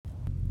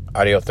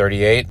Audio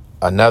 38,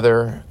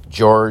 another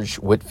George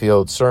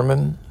Whitefield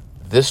sermon.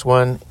 This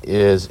one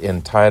is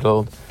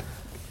entitled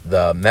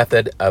The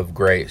Method of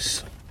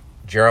Grace.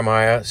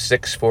 Jeremiah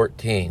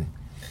 6:14.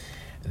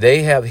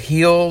 They have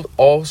healed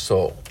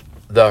also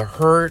the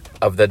hurt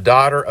of the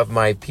daughter of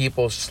my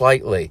people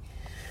slightly,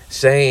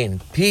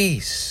 saying,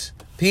 peace,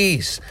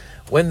 peace,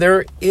 when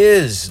there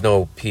is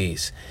no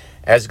peace.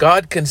 As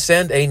God can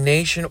send a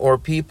nation or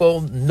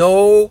people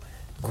no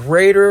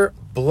greater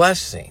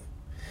blessing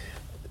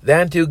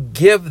than to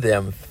give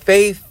them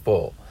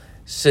faithful,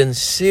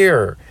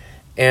 sincere,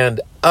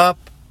 and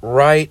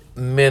upright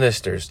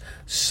ministers.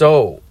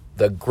 So,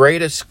 the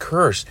greatest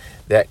curse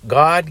that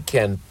God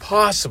can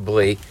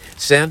possibly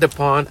send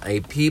upon a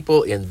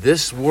people in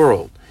this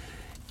world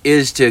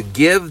is to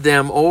give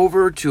them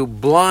over to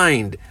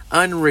blind,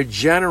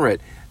 unregenerate,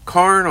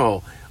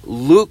 carnal,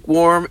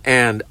 lukewarm,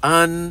 and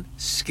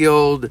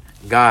unskilled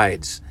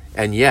guides.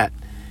 And yet,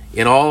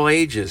 in all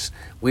ages,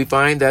 we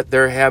find that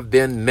there have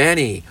been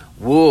many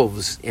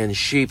wolves in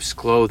sheep's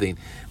clothing,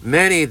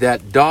 many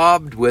that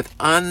daubed with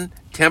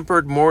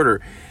untempered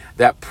mortar,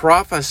 that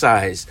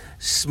prophesied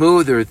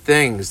smoother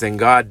things than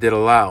God did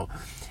allow.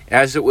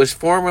 As it was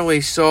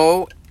formerly,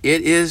 so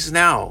it is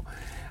now.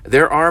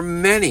 There are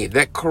many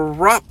that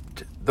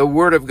corrupt the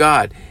word of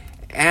God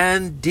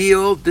and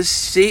deal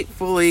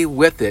deceitfully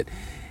with it.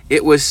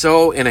 It was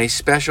so in a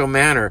special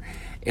manner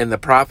in the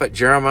prophet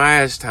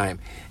Jeremiah's time.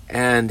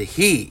 And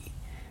he,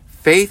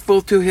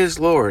 faithful to his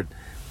Lord,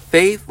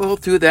 faithful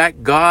to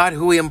that God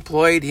who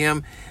employed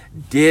him,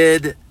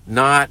 did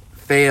not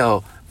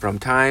fail from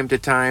time to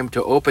time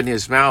to open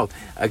his mouth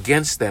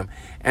against them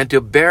and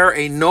to bear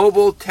a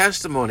noble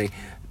testimony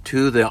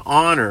to the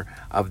honor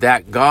of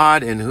that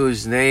God in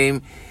whose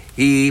name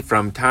he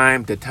from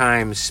time to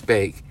time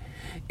spake.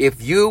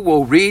 If you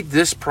will read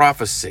this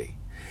prophecy,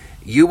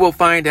 you will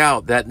find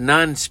out that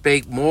none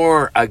spake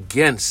more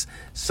against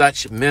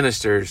such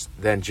ministers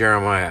than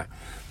Jeremiah.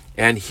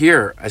 And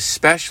here,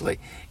 especially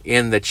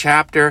in the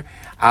chapter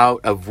out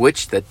of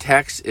which the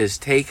text is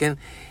taken,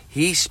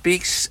 he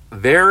speaks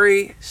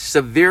very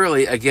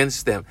severely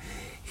against them.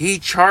 He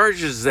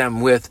charges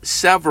them with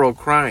several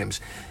crimes.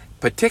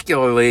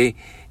 Particularly,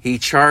 he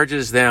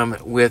charges them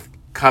with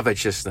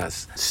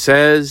covetousness.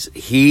 Says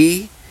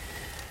he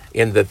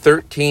in the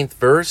 13th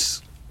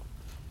verse,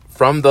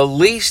 from the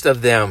least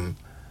of them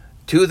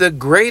to the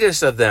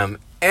greatest of them,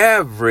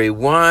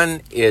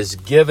 everyone is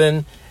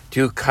given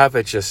to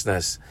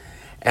covetousness.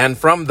 And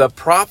from the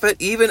prophet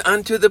even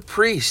unto the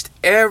priest,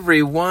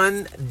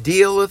 everyone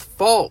dealeth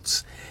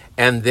false.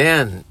 And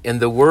then, in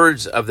the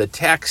words of the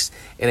text,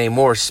 in a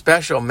more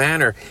special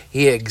manner,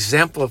 he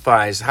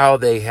exemplifies how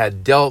they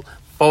had dealt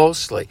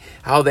falsely,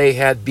 how they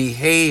had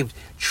behaved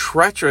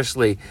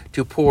treacherously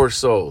to poor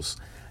souls.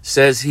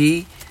 Says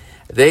he,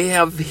 they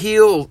have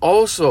healed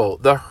also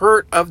the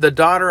hurt of the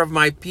daughter of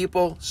my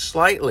people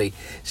slightly,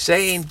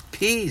 saying,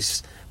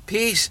 peace,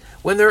 peace,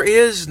 when there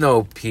is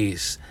no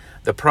peace.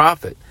 The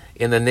prophet,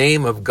 in the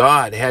name of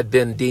God, had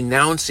been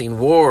denouncing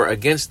war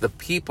against the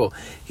people.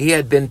 He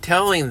had been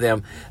telling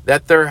them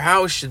that their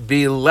house should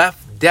be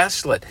left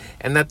desolate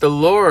and that the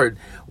Lord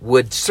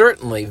would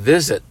certainly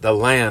visit the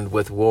land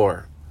with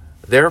war.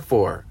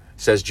 Therefore,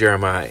 says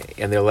Jeremiah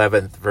in the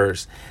 11th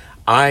verse,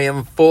 I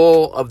am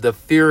full of the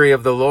fury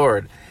of the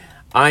Lord.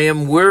 I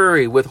am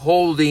weary with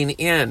holding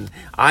in.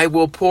 I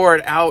will pour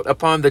it out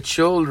upon the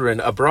children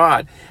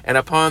abroad and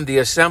upon the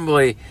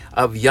assembly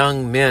of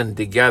young men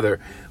together.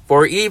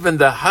 For even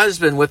the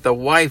husband with the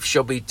wife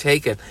shall be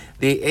taken,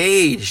 the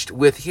aged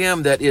with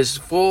him that is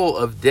full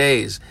of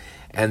days,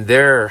 and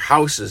their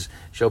houses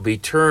shall be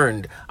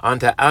turned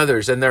unto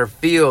others, and their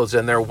fields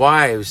and their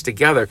wives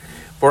together.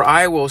 For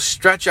I will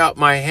stretch out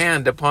my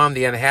hand upon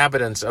the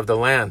inhabitants of the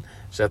land,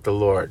 saith the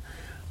Lord.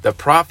 The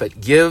prophet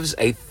gives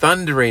a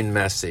thundering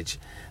message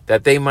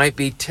that they might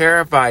be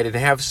terrified and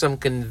have some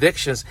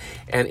convictions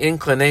and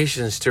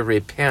inclinations to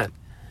repent.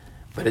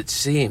 But it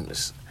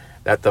seems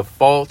that the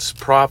false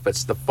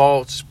prophets, the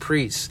false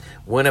priests,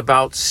 went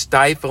about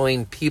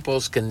stifling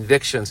people's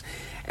convictions.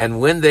 And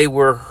when they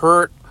were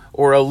hurt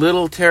or a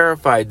little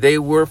terrified, they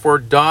were for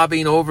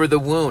daubing over the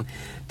wound,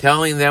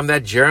 telling them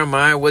that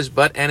Jeremiah was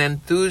but an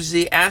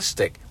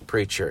enthusiastic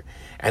preacher,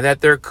 and that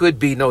there could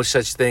be no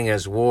such thing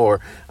as war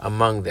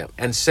among them,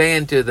 and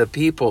saying to the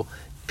people,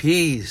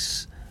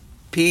 peace,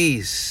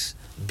 peace,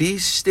 be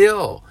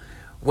still,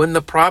 when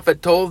the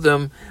prophet told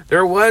them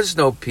there was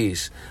no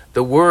peace.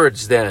 The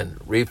words then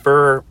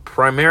refer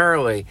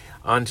primarily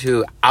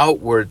unto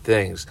outward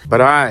things.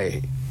 But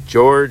I,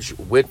 George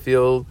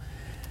Whitefield,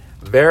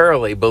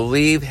 verily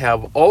believe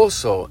have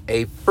also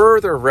a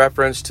further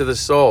reference to the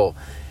soul,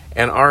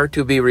 and are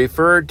to be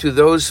referred to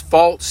those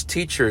false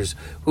teachers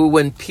who,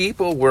 when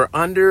people were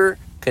under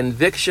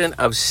conviction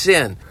of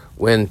sin,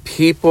 when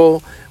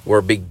people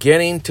were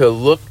beginning to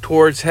look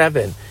towards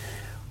heaven,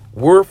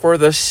 were for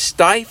the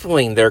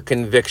stifling their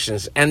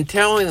convictions and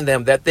telling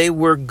them that they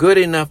were good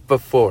enough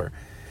before.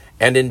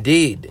 And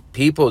indeed,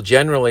 people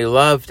generally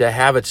love to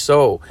have it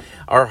so.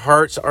 Our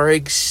hearts are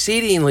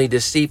exceedingly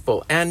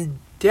deceitful and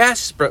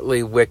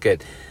desperately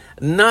wicked.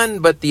 None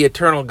but the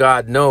eternal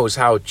God knows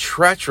how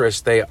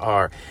treacherous they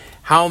are.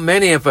 How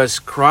many of us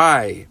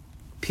cry,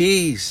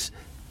 peace,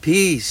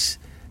 peace,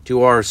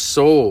 to our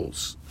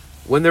souls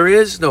when there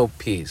is no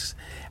peace?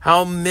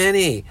 How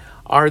many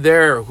are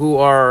there who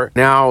are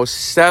now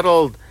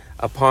settled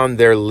upon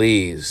their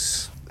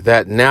lees,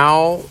 that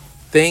now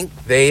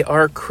think they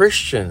are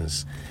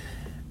Christians,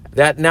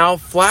 that now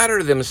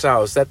flatter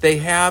themselves that they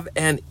have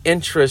an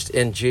interest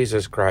in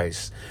Jesus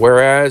Christ?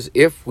 Whereas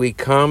if we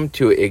come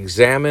to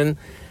examine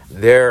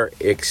their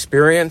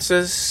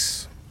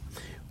experiences,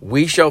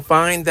 we shall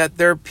find that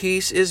their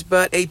peace is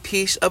but a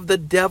piece of the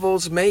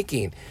devil's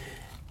making.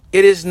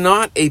 It is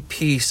not a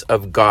piece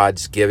of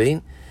God's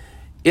giving.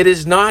 It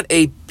is not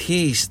a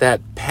peace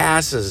that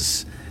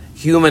passes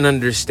human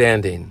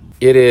understanding.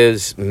 It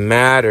is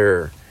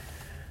matter,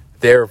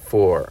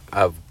 therefore,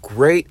 of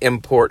great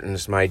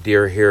importance, my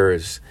dear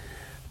hearers,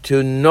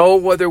 to know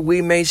whether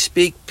we may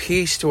speak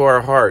peace to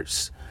our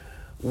hearts.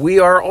 We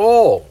are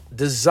all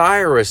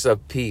desirous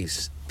of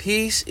peace.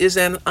 Peace is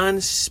an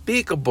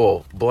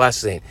unspeakable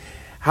blessing.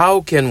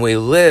 How can we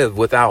live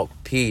without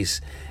peace?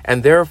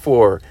 And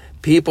therefore,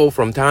 people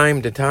from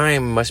time to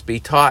time must be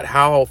taught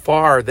how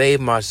far they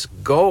must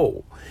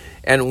go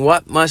and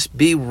what must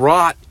be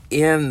wrought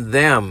in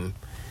them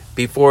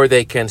before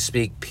they can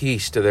speak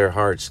peace to their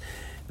hearts.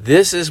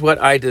 This is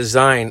what I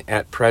design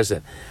at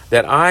present,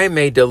 that I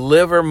may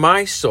deliver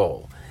my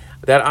soul,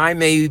 that I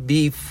may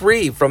be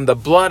free from the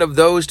blood of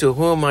those to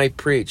whom I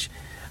preach,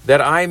 that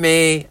I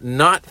may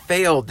not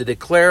fail to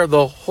declare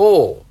the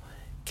whole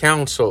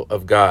counsel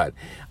of God.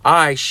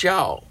 I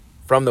shall,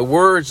 from the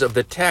words of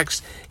the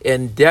text,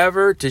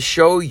 endeavor to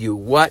show you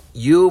what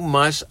you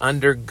must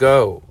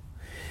undergo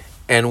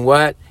and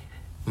what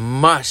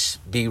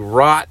must be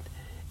wrought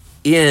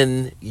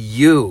in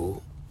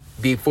you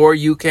before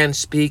you can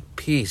speak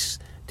peace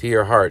to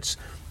your hearts.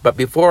 But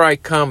before I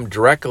come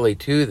directly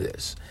to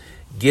this,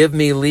 give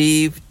me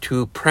leave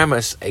to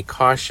premise a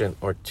caution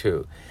or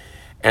two.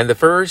 And the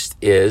first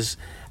is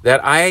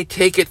that I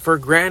take it for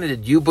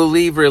granted you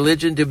believe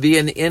religion to be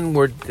an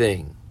inward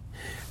thing.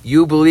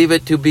 You believe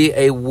it to be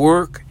a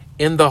work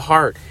in the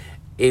heart,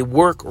 a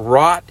work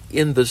wrought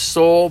in the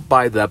soul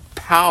by the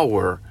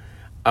power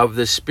of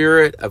the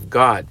Spirit of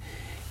God.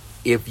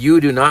 If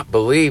you do not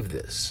believe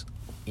this,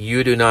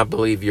 you do not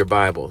believe your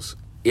Bibles.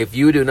 If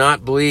you do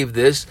not believe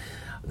this,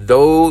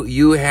 though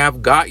you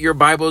have got your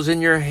Bibles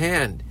in your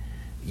hand,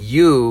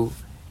 you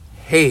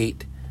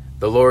hate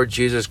the Lord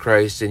Jesus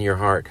Christ in your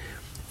heart.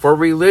 For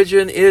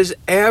religion is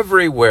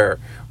everywhere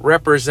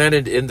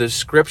represented in the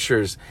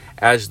Scriptures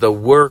as the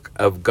work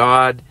of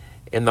God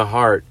in the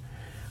heart.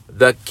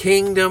 The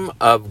kingdom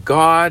of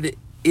God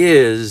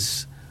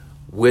is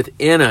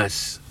within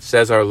us,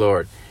 says our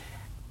Lord.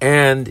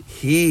 And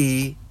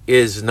he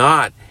is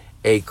not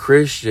a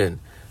Christian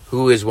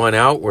who is one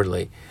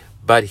outwardly,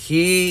 but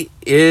he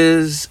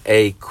is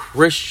a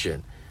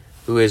Christian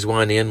who is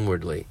one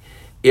inwardly.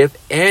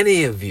 If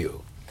any of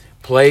you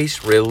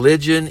place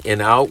religion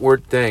in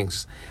outward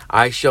things,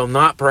 I shall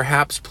not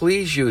perhaps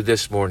please you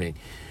this morning.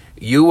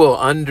 You will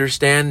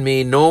understand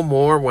me no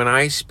more when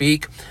I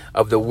speak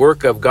of the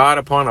work of God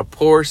upon a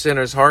poor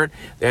sinner's heart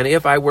than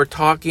if I were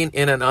talking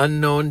in an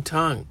unknown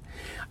tongue.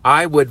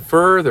 I would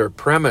further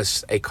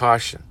premise a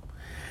caution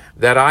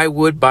that I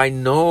would by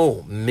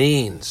no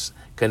means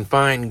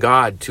confine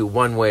God to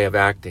one way of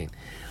acting.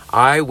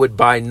 I would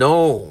by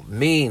no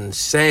means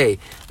say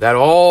that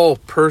all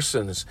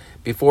persons,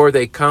 before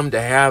they come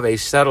to have a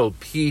settled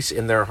peace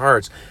in their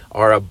hearts,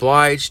 are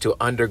obliged to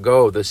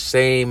undergo the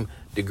same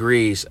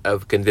degrees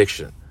of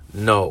conviction.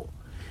 No.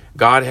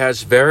 God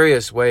has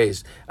various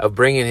ways of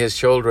bringing his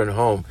children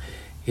home.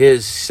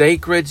 His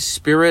sacred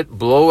Spirit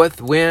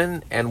bloweth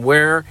when and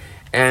where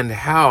and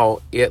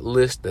how it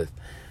listeth.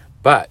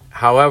 But,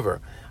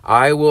 however,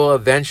 I will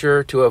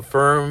venture to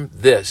affirm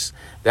this,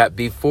 that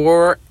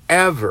before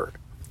ever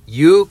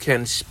you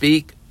can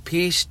speak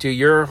peace to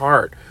your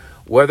heart,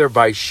 whether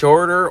by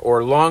shorter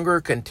or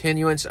longer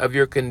continuance of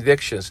your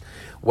convictions,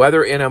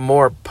 whether in a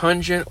more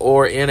pungent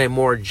or in a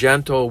more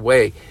gentle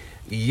way,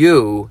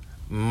 you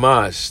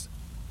must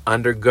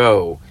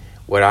undergo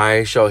what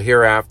I shall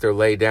hereafter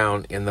lay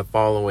down in the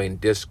following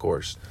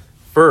discourse.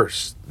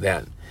 First,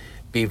 then,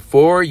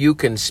 before you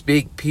can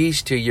speak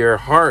peace to your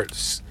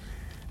hearts,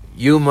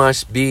 you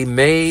must be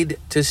made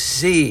to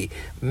see,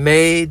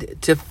 made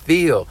to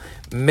feel,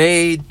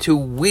 made to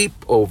weep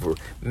over,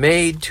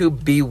 made to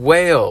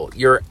bewail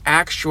your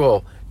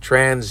actual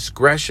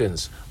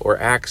transgressions or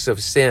acts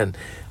of sin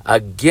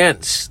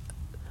against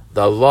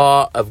the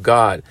law of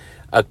God,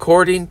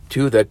 according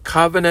to the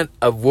covenant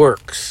of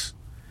works.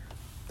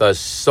 The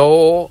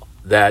soul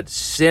that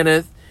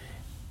sinneth,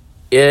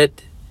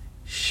 it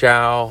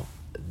shall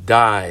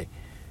die.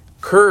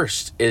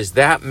 Cursed is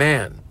that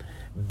man,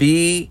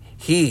 be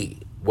he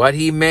what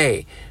he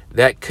may,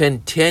 that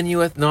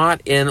continueth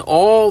not in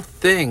all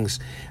things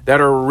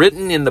that are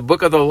written in the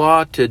book of the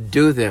law to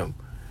do them.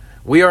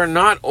 We are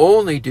not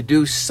only to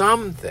do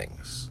some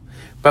things,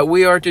 but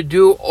we are to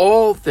do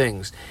all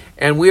things,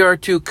 and we are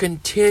to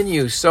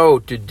continue so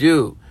to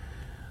do,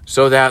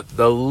 so that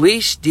the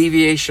least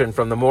deviation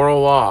from the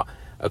moral law,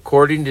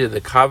 according to the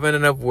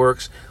covenant of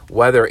works,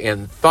 whether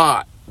in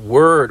thought,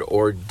 word,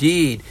 or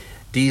deed,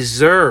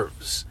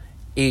 deserves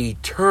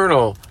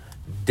eternal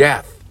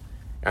death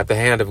at the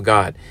hand of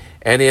God.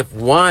 And if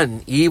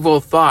one evil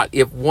thought,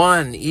 if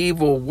one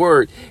evil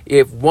word,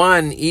 if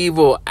one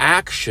evil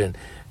action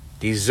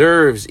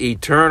deserves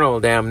eternal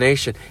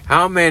damnation,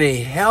 how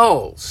many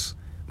hells,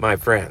 my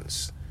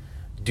friends,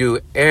 do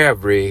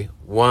every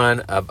one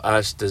of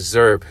us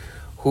deserve,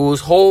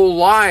 whose whole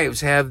lives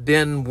have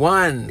been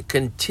one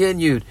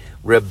continued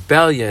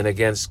rebellion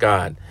against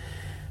God?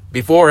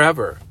 Before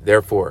ever,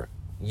 therefore,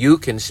 you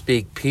can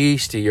speak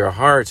peace to your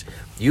hearts,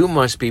 you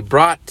must be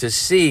brought to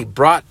see,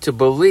 brought to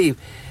believe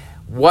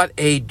what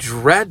a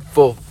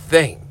dreadful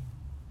thing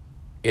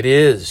it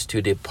is to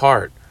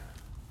depart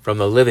from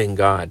the living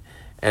God.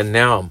 And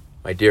now,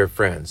 my dear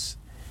friends,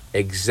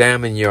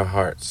 examine your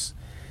hearts,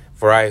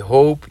 for I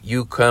hope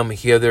you come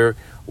hither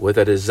with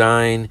a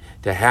design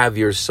to have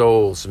your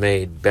souls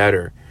made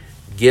better.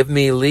 Give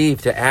me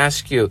leave to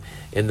ask you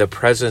in the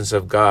presence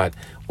of God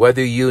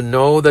whether you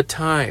know the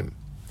time.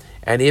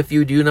 And if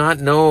you do not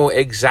know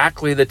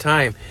exactly the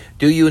time,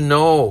 do you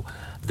know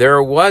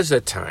there was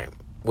a time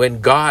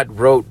when God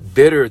wrote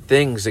bitter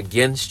things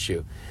against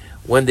you,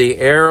 when the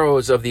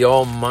arrows of the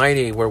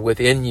Almighty were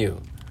within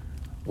you?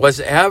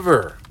 Was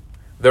ever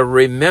the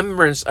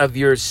remembrance of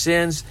your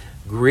sins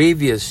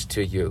grievous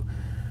to you?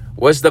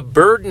 Was the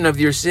burden of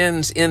your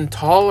sins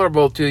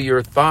intolerable to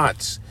your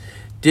thoughts?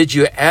 Did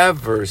you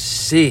ever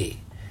see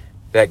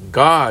that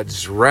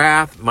God's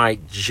wrath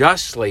might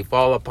justly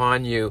fall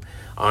upon you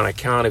on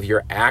account of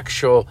your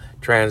actual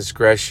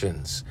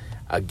transgressions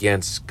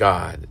against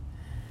God?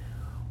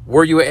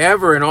 Were you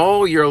ever in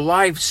all your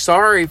life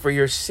sorry for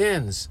your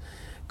sins?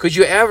 Could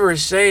you ever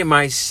say,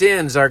 my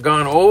sins are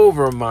gone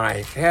over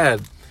my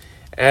head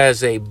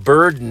as a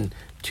burden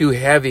too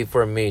heavy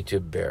for me to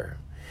bear?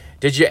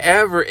 Did you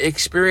ever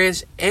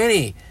experience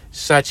any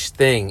such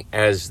thing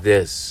as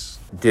this?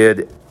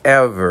 Did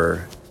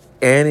ever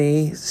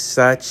any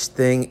such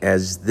thing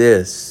as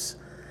this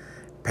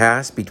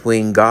pass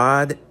between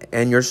God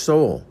and your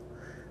soul?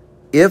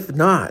 If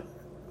not,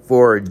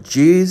 for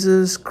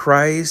Jesus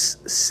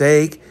Christ's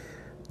sake,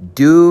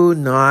 do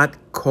not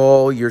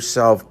call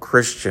yourself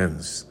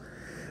Christians.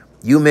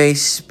 You may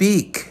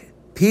speak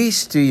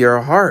peace to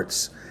your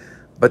hearts,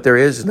 but there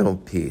is no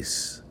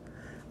peace.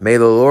 May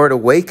the Lord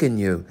awaken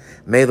you.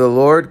 May the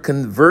Lord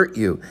convert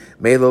you.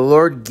 May the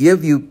Lord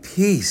give you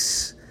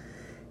peace,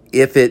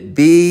 if it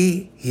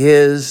be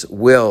His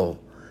will,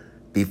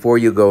 before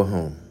you go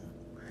home.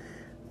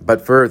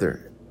 But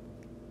further,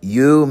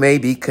 you may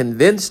be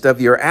convinced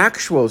of your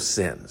actual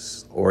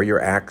sins or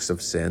your acts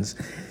of sins,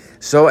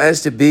 so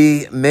as to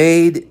be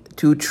made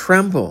to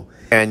tremble,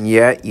 and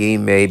yet ye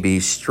may be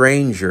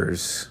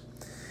strangers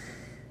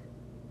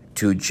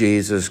to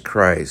Jesus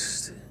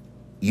Christ.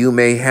 You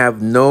may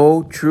have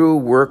no true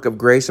work of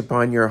grace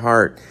upon your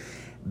heart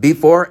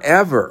before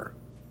ever.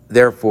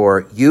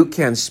 Therefore, you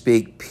can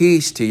speak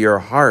peace to your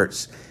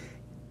hearts.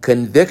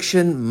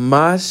 Conviction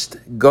must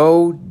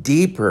go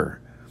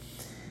deeper.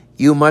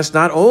 You must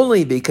not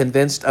only be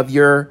convinced of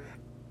your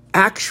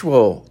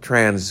actual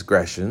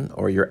transgression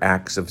or your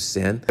acts of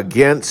sin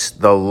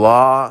against the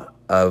law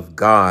of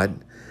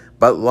God,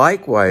 but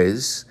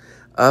likewise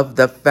of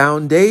the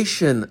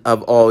foundation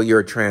of all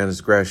your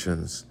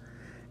transgressions.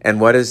 And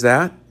what is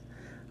that?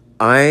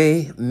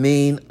 I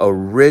mean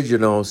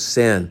original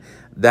sin,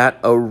 that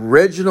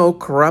original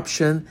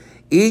corruption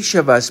each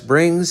of us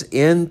brings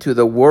into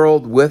the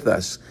world with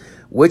us,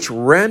 which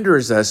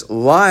renders us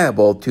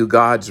liable to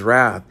God's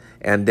wrath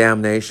and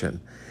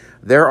damnation.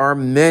 There are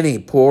many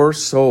poor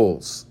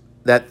souls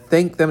that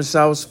think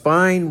themselves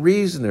fine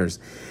reasoners,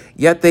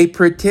 yet they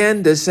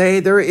pretend to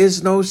say there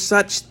is no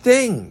such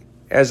thing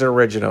as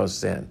original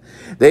sin.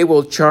 They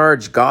will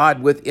charge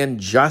God with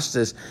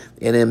injustice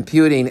in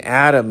imputing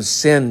Adam's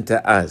sin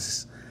to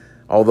us,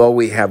 although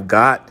we have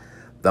got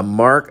the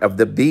mark of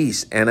the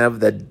beast and of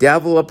the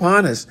devil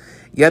upon us,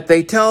 yet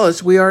they tell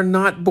us we are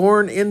not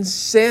born in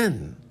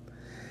sin.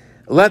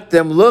 Let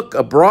them look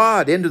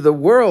abroad into the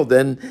world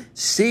and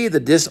see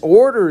the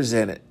disorders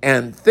in it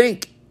and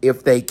think,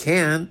 if they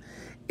can,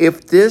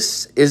 if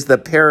this is the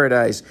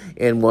paradise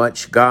in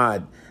which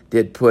God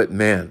did put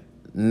man.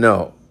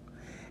 No.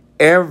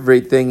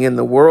 Everything in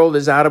the world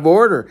is out of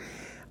order.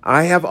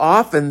 I have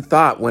often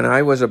thought when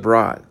I was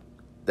abroad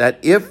that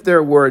if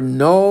there were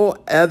no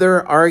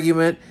other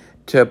argument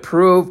to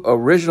prove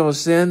original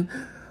sin,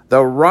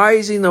 the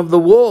rising of the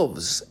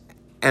wolves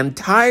and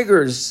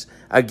tigers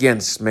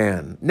against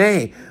man,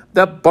 nay,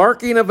 the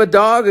barking of a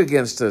dog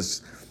against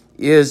us,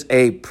 is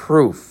a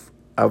proof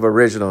of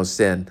original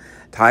sin.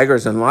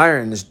 Tigers and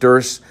lions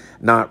durst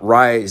not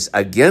rise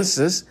against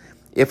us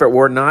if it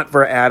were not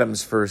for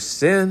Adam's first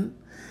sin.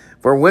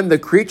 For when the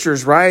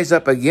creatures rise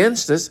up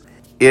against us,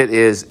 it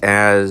is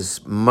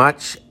as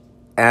much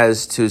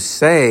as to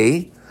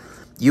say,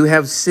 you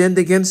have sinned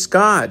against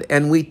God,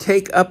 and we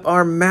take up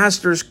our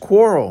master's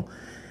quarrel.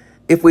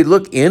 If we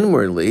look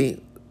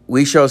inwardly,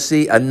 we shall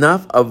see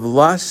enough of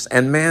lust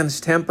and man's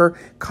temper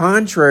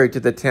contrary to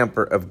the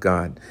temper of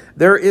God.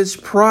 There is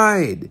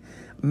pride,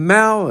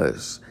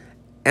 malice,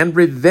 and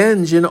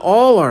revenge in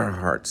all our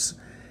hearts.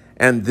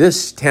 And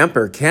this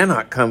temper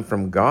cannot come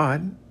from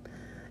God.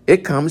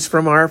 It comes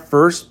from our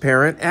first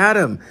parent,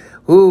 Adam,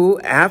 who,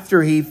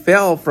 after he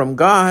fell from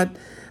God,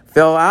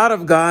 fell out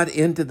of God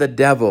into the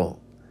devil.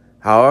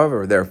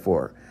 However,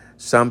 therefore,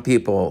 some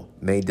people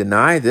may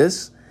deny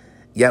this,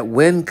 yet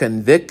when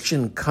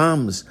conviction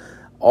comes,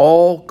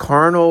 all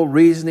carnal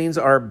reasonings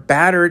are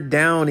battered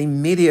down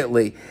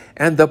immediately,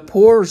 and the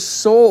poor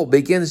soul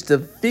begins to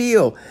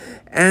feel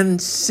and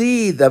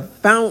see the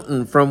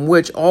fountain from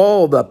which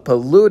all the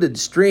polluted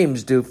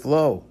streams do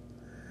flow.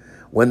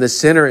 When the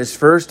sinner is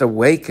first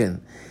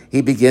awakened,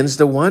 he begins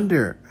to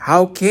wonder,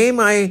 how came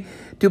I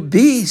to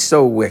be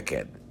so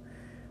wicked?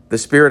 The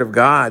Spirit of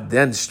God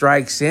then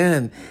strikes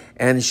in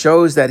and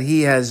shows that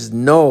he has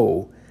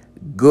no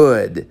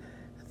good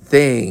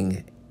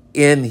thing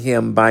in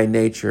him by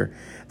nature.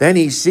 Then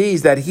he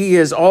sees that he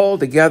is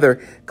altogether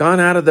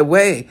gone out of the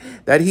way,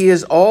 that he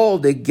is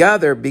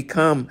altogether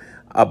become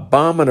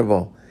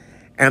abominable.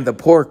 And the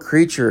poor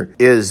creature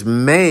is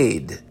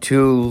made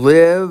to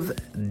live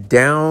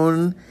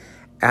down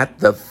at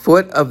the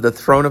foot of the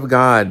throne of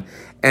God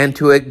and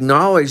to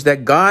acknowledge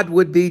that God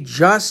would be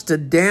just to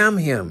damn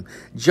him,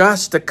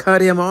 just to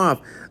cut him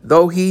off,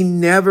 though he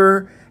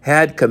never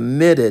had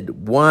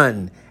committed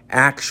one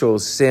actual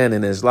sin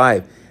in his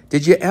life.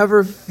 Did you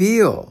ever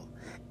feel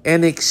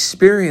and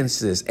experience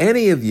this,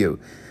 any of you,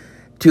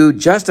 to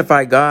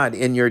justify God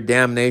in your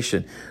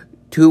damnation,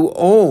 to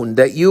own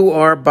that you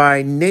are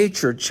by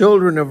nature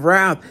children of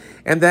wrath,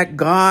 and that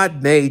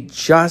God may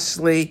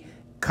justly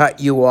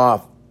cut you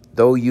off,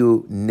 though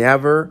you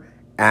never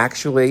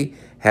actually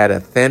had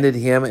offended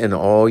him in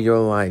all your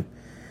life?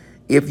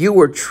 If you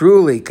were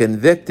truly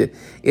convicted,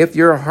 if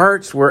your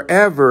hearts were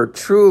ever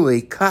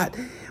truly cut,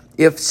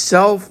 if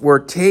self were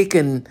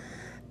taken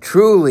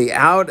truly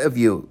out of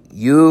you,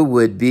 you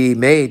would be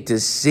made to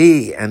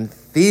see and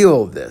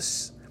feel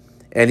this.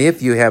 And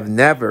if you have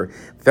never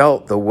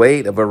felt the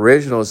weight of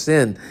original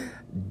sin,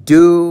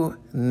 do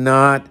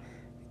not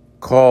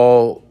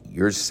call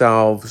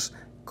yourselves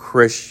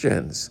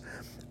Christians.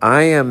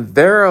 I am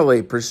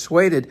verily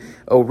persuaded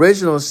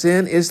original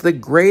sin is the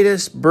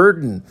greatest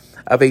burden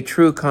of a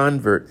true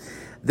convert.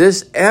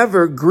 This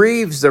ever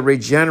grieves the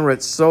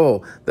regenerate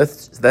soul,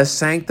 the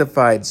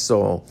sanctified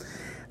soul.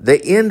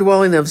 The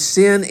indwelling of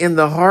sin in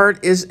the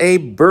heart is a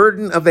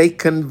burden of a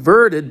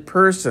converted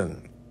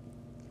person.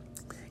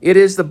 It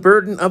is the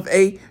burden of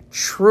a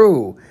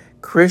true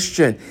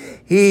Christian.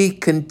 He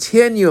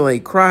continually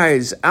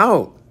cries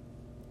out,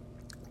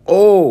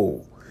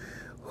 "Oh,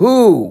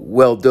 who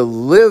will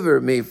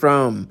deliver me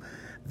from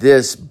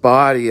this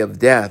body of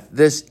death,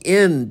 this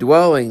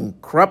indwelling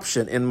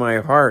corruption in my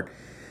heart?"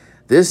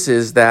 This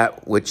is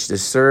that which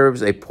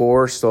disturbs a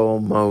poor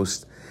soul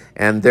most.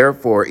 And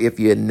therefore, if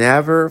you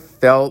never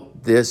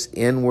felt this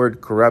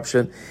inward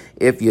corruption,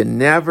 if you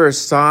never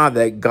saw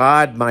that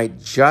God might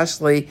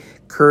justly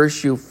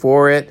curse you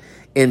for it,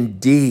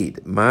 indeed,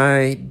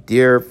 my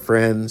dear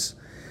friends,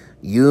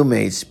 you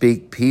may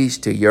speak peace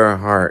to your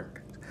heart.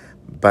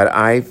 But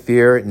I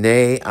fear,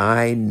 nay,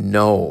 I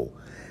know,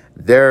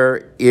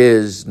 there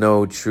is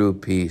no true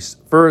peace.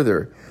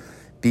 Further,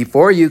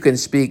 before you can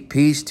speak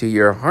peace to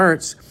your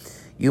hearts,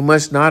 you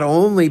must not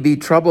only be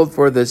troubled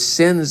for the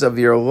sins of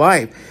your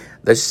life,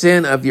 the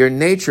sin of your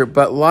nature,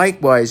 but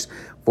likewise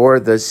for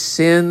the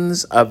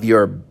sins of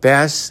your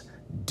best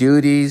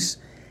duties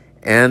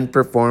and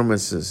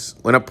performances.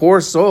 When a poor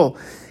soul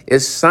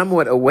is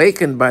somewhat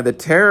awakened by the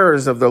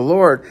terrors of the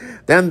Lord,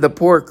 then the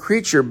poor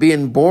creature,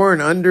 being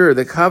born under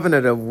the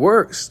covenant of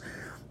works,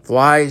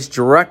 flies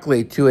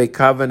directly to a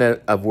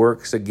covenant of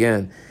works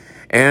again.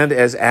 And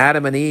as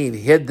Adam and Eve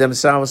hid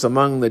themselves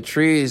among the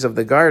trees of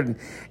the garden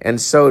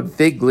and sewed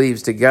fig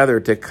leaves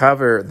together to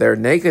cover their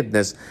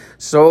nakedness,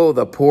 so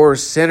the poor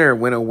sinner,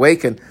 when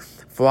awakened,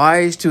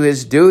 flies to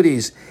his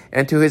duties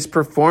and to his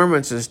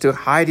performances to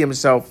hide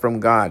himself from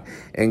God,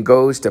 and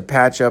goes to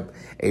patch up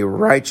a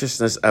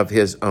righteousness of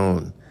his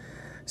own.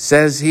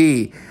 Says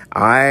he,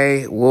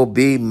 "I will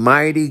be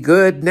mighty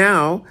good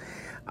now.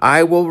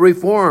 I will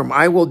reform.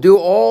 I will do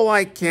all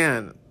I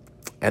can.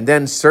 And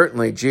then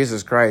certainly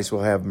Jesus Christ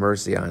will have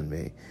mercy on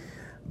me."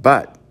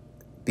 But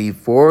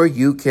before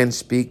you can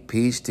speak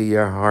peace to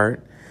your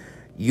heart,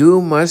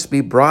 you must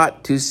be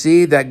brought to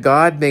see that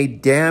God may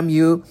damn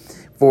you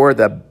for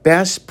the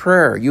best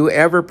prayer you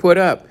ever put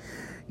up.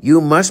 You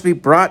must be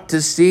brought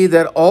to see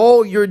that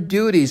all your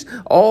duties,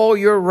 all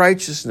your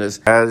righteousness,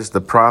 as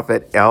the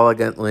prophet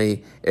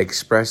elegantly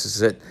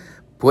expresses it,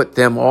 put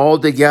them all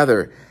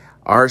together,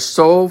 are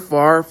so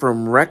far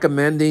from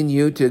recommending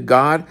you to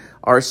God,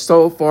 are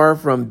so far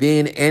from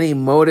being any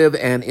motive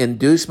and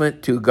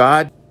inducement to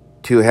God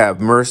to have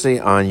mercy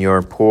on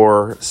your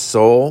poor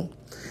soul,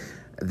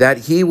 that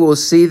he will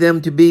see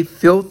them to be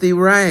filthy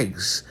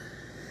rags,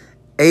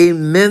 a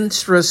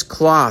menstruous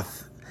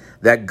cloth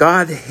that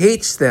God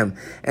hates them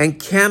and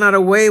cannot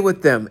away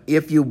with them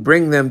if you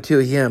bring them to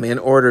him in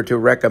order to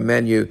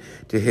recommend you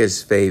to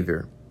his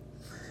favor.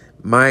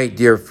 My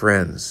dear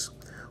friends,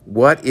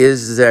 what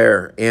is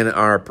there in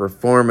our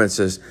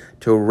performances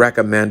to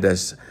recommend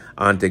us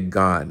unto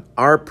God?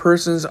 Our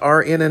persons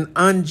are in an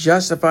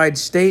unjustified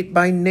state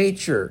by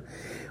nature.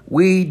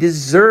 We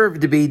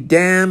deserve to be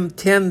damned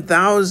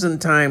 10,000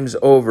 times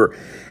over.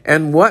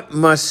 And what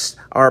must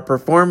our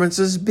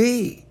performances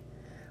be?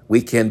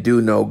 We can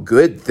do no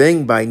good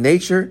thing by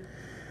nature.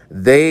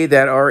 They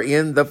that are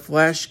in the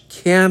flesh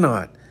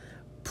cannot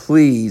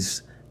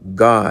please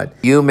God.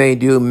 You may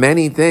do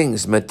many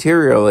things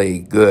materially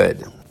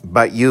good,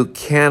 but you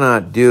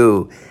cannot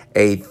do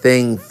a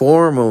thing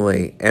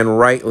formally and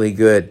rightly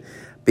good,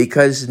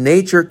 because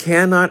nature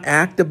cannot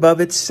act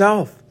above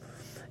itself.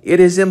 It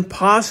is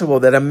impossible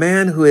that a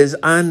man who is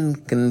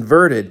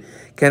unconverted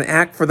can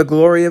act for the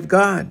glory of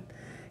God.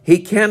 He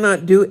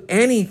cannot do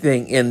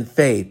anything in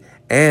faith,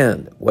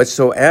 and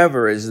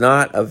whatsoever is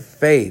not of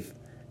faith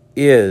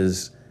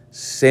is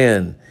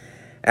sin.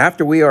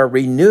 After we are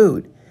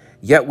renewed,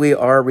 yet we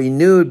are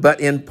renewed, but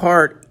in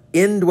part,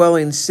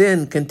 indwelling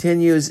sin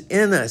continues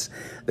in us.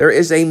 There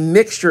is a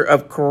mixture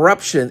of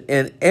corruption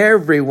in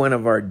every one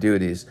of our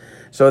duties,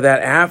 so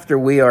that after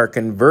we are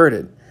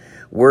converted,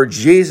 were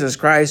Jesus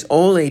Christ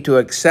only to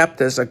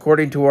accept us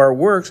according to our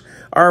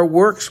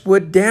works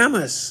would damn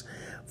us.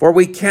 For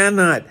we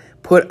cannot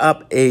put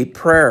up a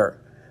prayer,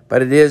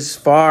 but it is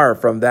far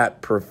from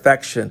that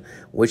perfection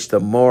which the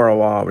moral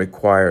law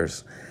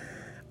requires.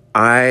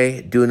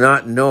 I do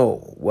not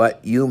know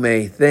what you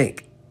may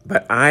think,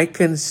 but I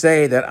can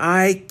say that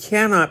I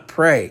cannot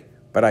pray,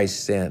 but I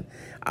sin.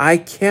 I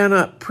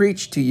cannot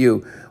preach to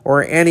you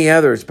or any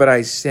others, but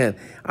I sin.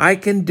 I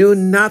can do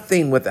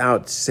nothing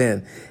without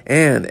sin.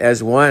 And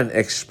as one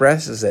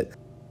expresses it,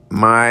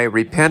 my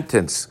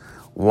repentance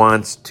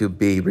wants to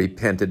be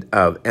repented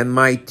of, and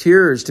my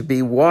tears to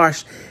be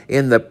washed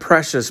in the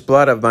precious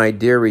blood of my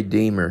dear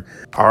Redeemer.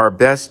 Our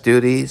best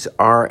duties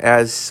are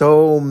as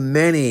so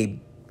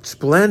many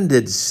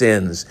splendid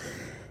sins.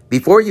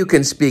 Before you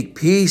can speak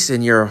peace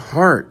in your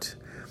heart,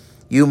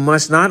 you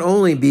must not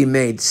only be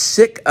made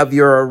sick of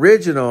your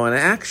original and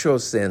actual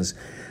sins,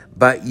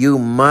 but you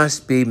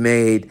must be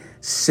made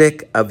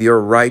sick of your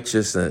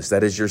righteousness,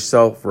 that is your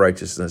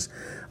self-righteousness.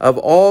 Of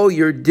all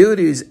your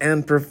duties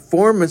and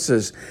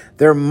performances,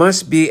 there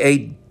must be a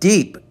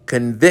deep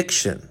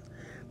conviction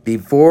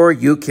before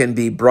you can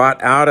be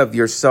brought out of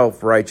your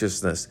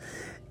self-righteousness.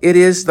 It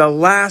is the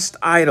last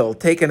idol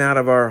taken out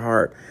of our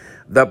heart.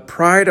 The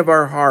pride of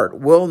our heart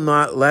will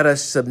not let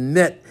us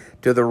submit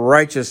to the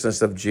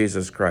righteousness of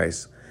Jesus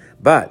Christ.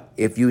 But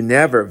if you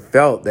never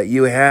felt that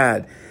you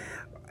had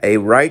a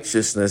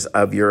righteousness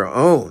of your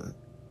own,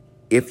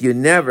 if you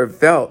never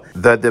felt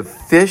the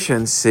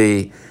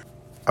deficiency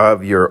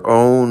of your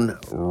own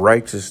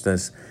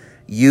righteousness,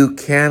 you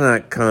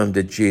cannot come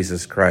to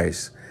Jesus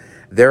Christ.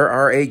 There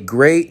are a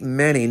great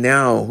many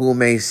now who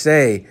may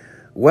say,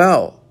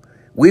 well,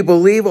 we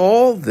believe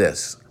all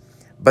this,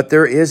 but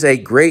there is a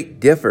great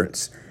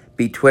difference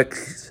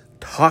betwixt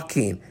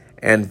talking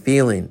and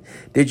feeling.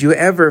 Did you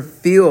ever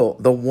feel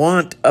the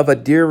want of a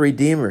dear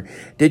Redeemer?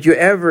 Did you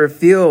ever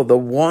feel the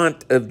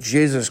want of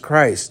Jesus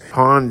Christ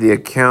upon the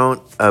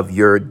account of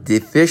your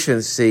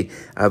deficiency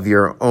of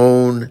your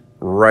own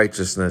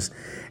righteousness?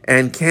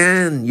 And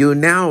can you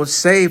now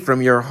say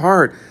from your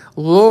heart,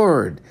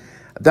 Lord,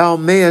 thou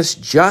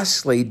mayest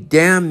justly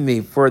damn me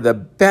for the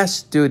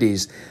best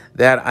duties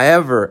that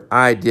ever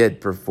I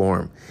did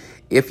perform?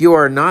 If you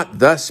are not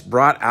thus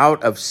brought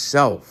out of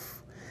self,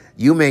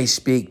 you may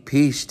speak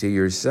peace to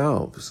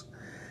yourselves,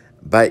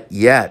 but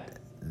yet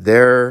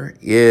there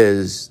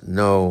is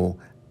no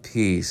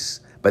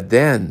peace. But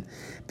then,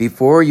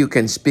 before you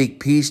can speak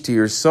peace to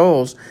your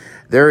souls,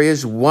 there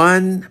is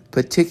one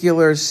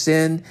particular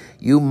sin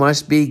you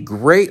must be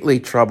greatly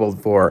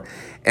troubled for,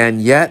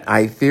 and yet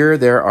I fear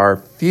there are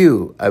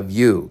few of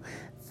you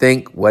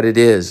think what it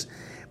is.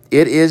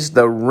 It is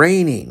the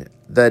reigning,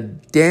 the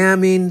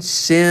damning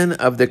sin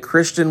of the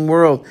Christian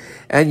world,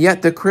 and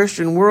yet the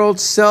Christian world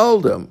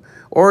seldom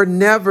or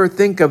never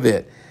think of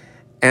it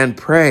and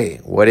pray.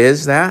 What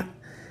is that?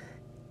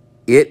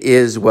 It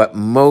is what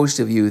most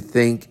of you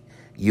think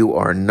you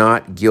are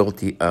not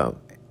guilty of,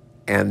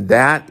 and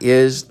that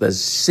is the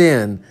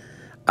sin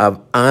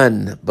of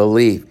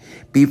unbelief.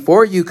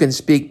 Before you can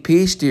speak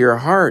peace to your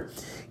heart,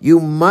 you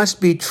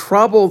must be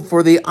troubled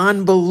for the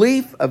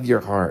unbelief of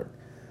your heart.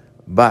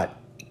 But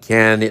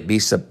can it be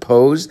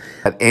supposed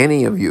that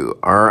any of you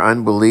are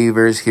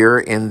unbelievers here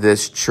in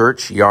this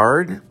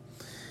churchyard,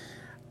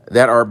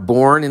 that are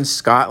born in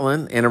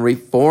Scotland, in a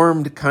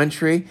reformed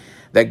country,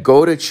 that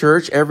go to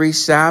church every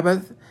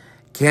Sabbath?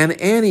 Can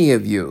any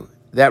of you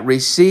that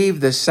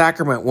receive the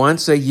sacrament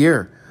once a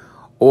year,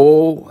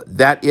 oh,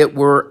 that it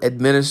were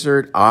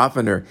administered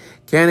oftener,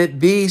 can it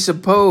be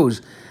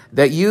supposed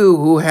that you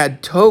who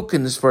had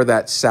tokens for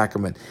that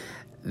sacrament,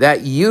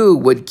 that you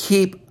would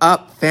keep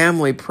up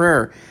family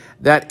prayer,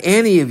 that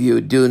any of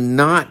you do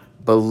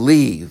not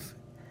believe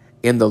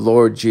in the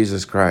Lord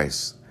Jesus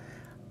Christ?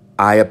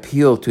 I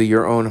appeal to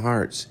your own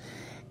hearts.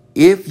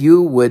 If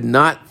you would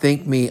not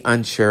think me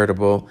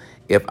uncharitable,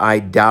 if I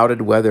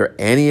doubted whether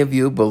any of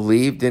you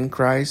believed in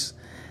Christ,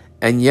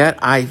 and yet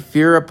I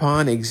fear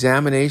upon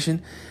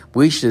examination,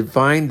 we should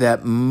find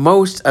that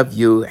most of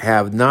you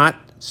have not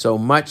so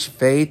much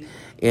faith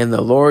in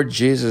the Lord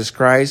Jesus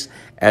Christ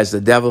as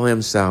the devil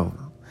himself.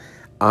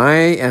 I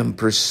am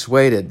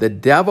persuaded the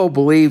devil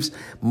believes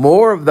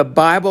more of the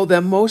Bible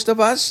than most of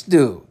us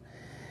do.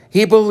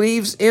 He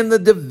believes in the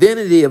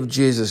divinity of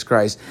Jesus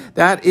Christ.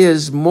 That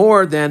is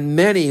more than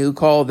many who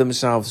call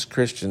themselves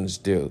Christians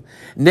do.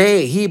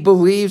 Nay, he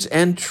believes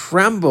and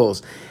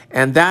trembles,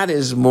 and that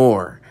is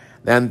more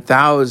than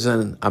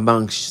thousands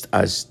amongst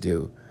us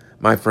do.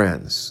 My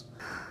friends,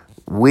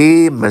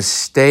 we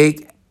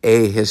mistake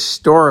a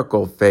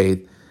historical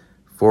faith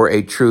for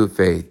a true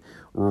faith,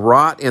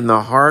 wrought in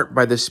the heart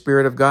by the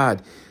Spirit of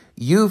God.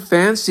 You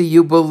fancy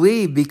you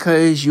believe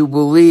because you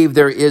believe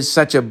there is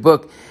such a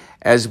book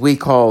as we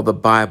call the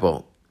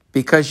Bible,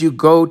 because you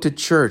go to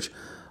church.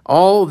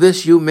 All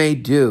this you may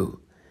do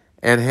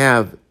and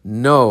have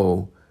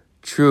no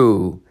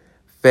true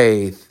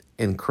faith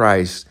in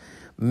Christ.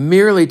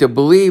 Merely to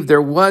believe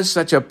there was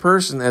such a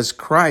person as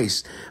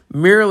Christ,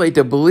 merely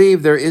to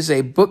believe there is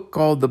a book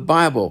called the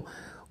Bible,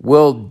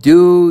 will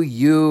do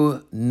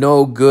you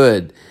no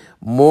good,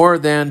 more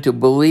than to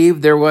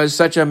believe there was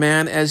such a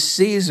man as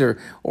Caesar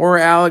or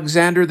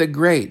Alexander the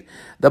Great.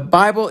 The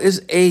Bible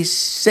is a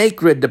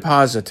sacred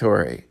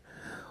depository.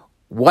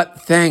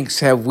 What thanks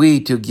have we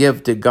to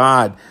give to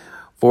God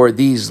for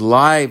these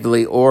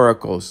lively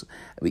oracles?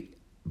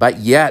 But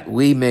yet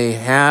we may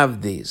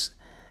have these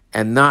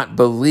and not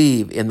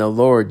believe in the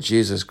Lord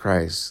Jesus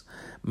Christ.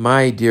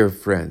 My dear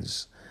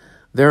friends,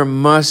 there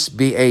must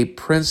be a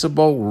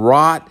principle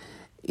wrought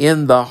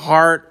in the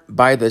heart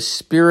by the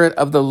Spirit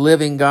of the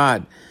living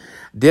God.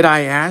 Did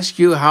I ask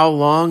you how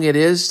long it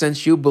is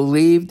since you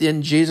believed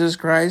in Jesus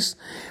Christ?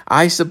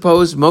 I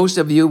suppose most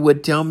of you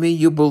would tell me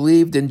you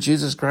believed in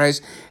Jesus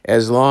Christ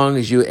as long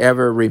as you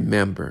ever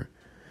remember.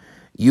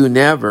 You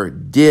never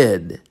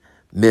did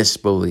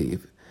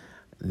misbelieve.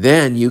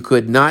 Then you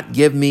could not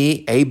give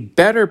me a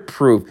better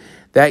proof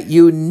that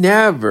you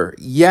never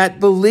yet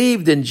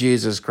believed in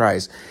Jesus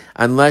Christ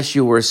unless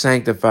you were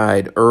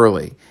sanctified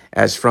early,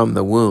 as from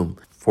the womb.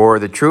 For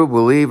the true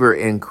believer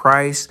in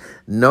Christ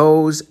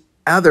knows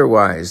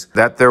otherwise,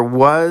 that there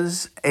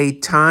was a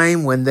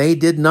time when they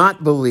did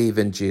not believe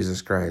in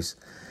Jesus Christ.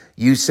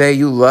 You say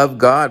you love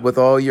God with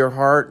all your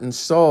heart and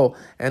soul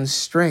and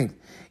strength.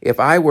 If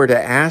I were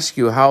to ask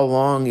you how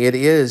long it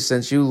is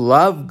since you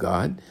love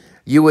God,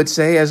 you would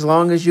say as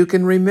long as you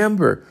can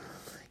remember.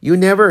 You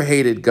never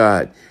hated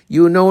God.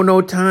 You know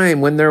no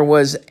time when there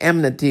was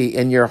enmity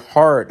in your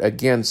heart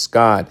against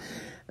God.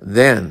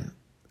 Then,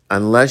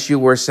 unless you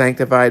were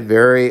sanctified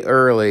very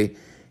early,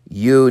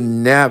 you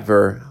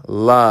never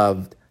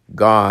loved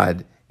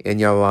God in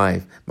your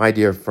life. My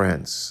dear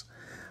friends,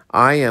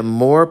 I am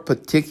more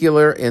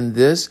particular in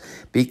this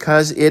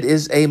because it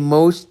is a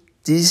most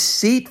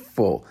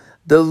deceitful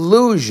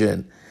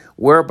delusion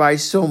whereby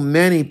so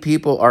many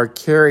people are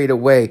carried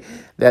away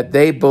that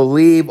they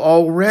believe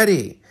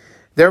already.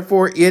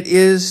 Therefore, it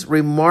is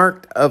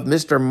remarked of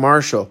Mr.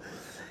 Marshall,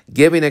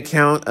 giving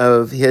account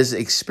of his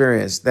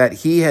experience, that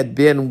he had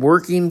been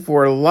working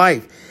for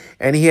life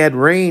and he had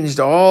ranged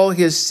all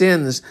his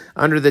sins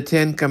under the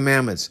 10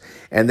 Commandments.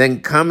 And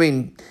then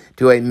coming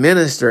to a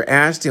minister,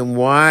 asked him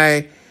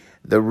why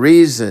the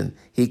reason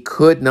he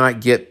could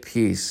not get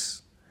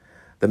peace.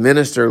 The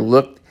minister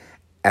looked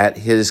at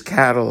his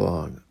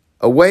catalog.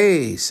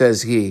 Away,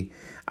 says he,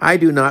 I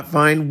do not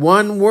find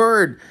one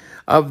word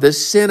of the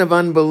sin of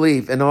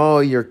unbelief in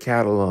all your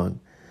catalog.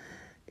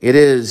 It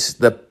is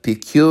the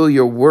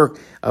peculiar work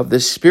of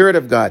the Spirit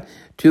of God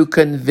to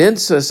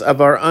convince us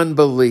of our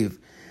unbelief,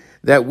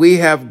 that we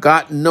have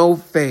got no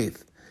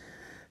faith.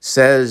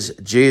 Says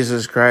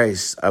Jesus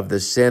Christ, of the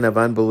sin of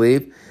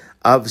unbelief,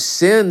 of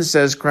sin,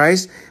 says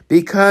Christ,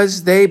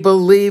 because they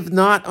believe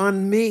not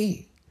on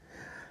me.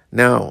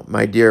 Now,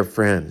 my dear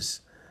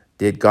friends,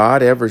 did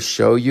God ever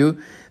show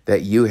you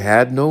that you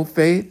had no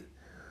faith?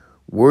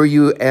 Were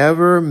you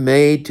ever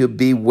made to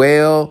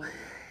bewail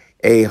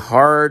a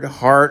hard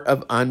heart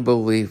of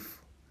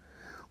unbelief?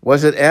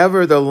 Was it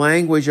ever the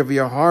language of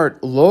your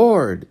heart,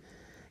 Lord,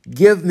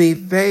 give me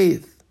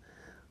faith?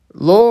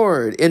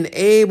 Lord,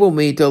 enable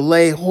me to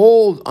lay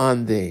hold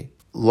on thee.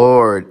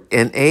 Lord,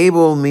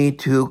 enable me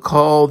to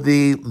call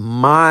thee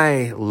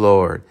my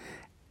Lord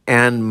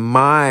and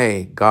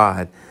my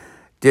God.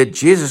 Did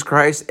Jesus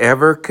Christ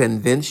ever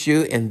convince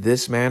you in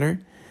this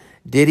manner?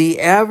 Did he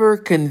ever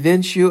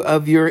convince you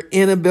of your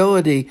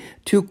inability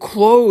to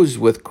close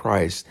with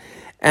Christ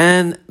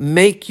and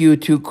make you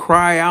to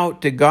cry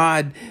out to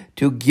God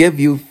to give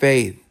you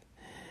faith?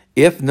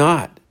 If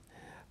not,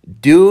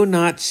 do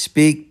not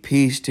speak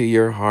peace to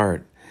your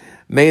heart.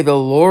 May the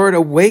Lord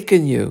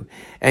awaken you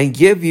and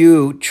give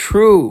you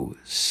true,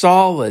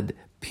 solid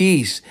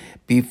peace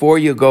before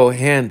you go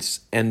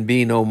hence and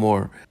be no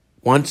more.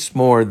 Once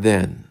more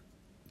then,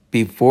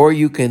 before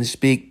you can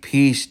speak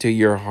peace to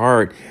your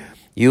heart,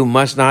 You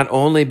must not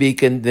only be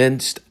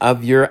convinced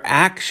of your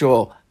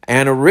actual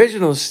and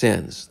original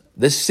sins,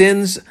 the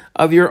sins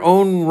of your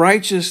own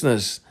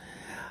righteousness,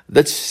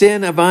 the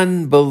sin of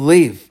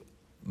unbelief,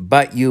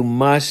 but you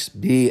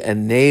must be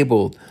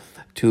enabled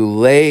to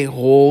lay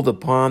hold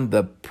upon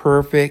the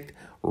perfect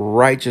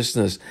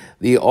righteousness,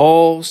 the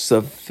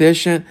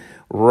all-sufficient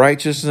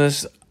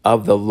righteousness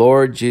of the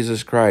Lord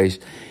Jesus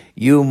Christ.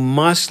 You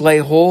must lay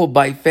hold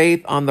by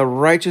faith on the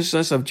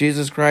righteousness of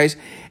Jesus Christ,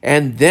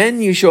 and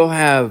then you shall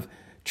have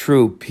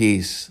true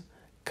peace.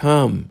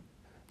 Come,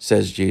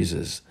 says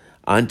Jesus,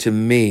 unto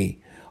me,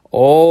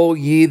 all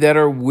ye that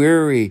are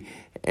weary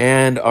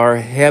and are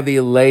heavy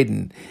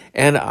laden,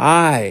 and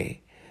I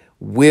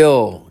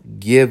will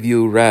give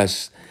you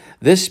rest.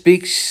 This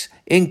speaks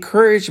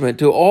encouragement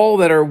to all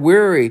that are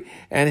weary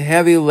and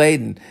heavy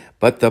laden,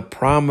 but the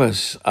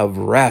promise of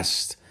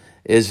rest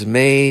is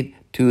made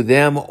to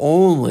them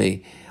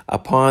only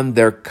upon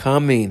their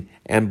coming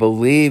and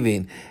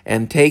believing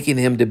and taking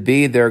him to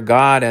be their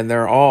God and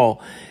their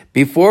all.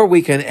 Before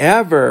we can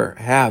ever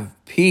have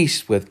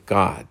peace with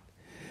God,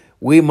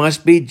 we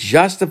must be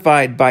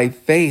justified by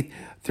faith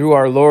through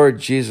our Lord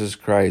Jesus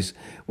Christ.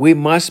 We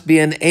must be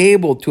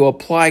enabled to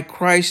apply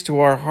Christ to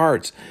our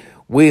hearts.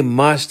 We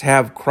must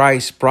have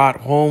Christ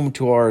brought home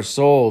to our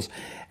souls,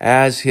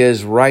 as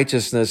his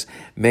righteousness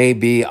may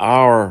be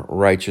our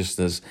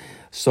righteousness,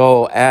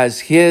 so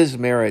as his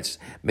merits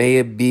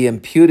may be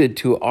imputed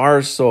to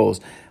our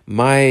souls.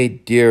 My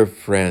dear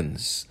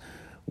friends,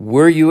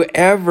 were you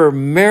ever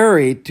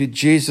married to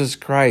Jesus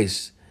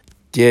Christ?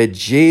 Did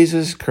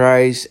Jesus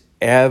Christ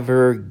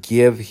ever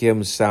give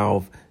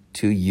himself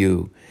to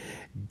you?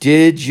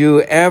 Did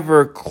you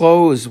ever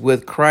close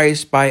with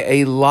Christ by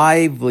a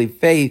lively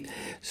faith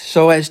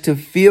so as to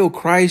feel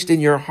Christ in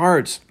your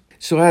hearts,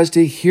 so as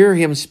to hear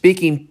him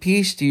speaking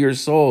peace to your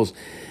souls?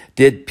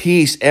 Did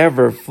peace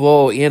ever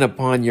flow in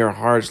upon your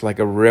hearts like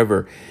a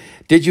river?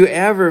 Did you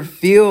ever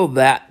feel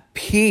that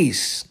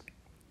peace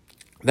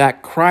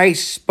that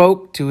Christ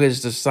spoke to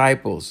his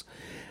disciples?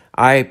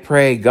 I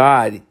pray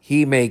God,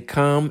 he may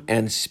come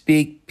and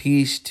speak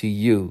peace to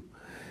you.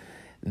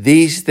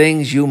 These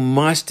things you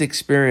must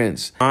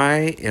experience.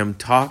 I am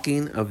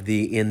talking of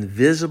the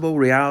invisible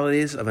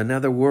realities of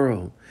another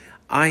world.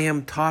 I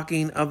am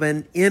talking of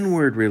an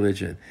inward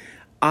religion.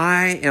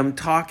 I am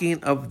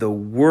talking of the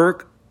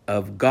work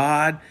of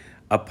God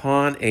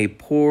upon a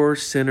poor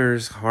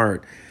sinner's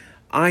heart.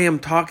 I am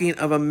talking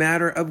of a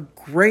matter of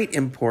great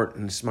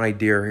importance, my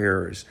dear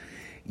hearers.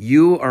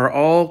 You are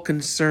all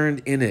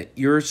concerned in it.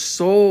 Your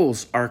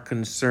souls are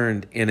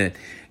concerned in it.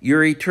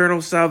 Your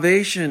eternal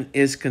salvation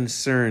is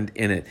concerned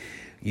in it.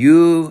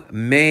 You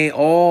may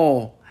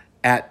all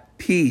at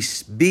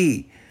peace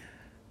be,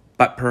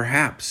 but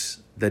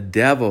perhaps the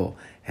devil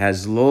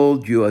has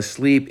lulled you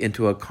asleep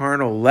into a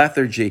carnal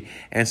lethargy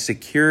and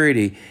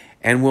security,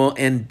 and will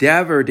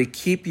endeavor to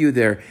keep you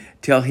there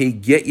till he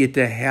get you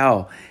to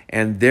hell,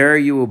 and there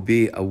you will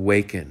be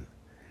awakened.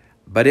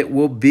 But it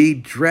will be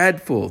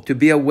dreadful to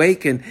be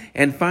awakened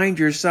and find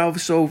yourself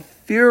so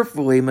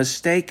fearfully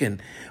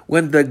mistaken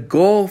when the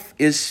gulf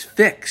is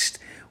fixed,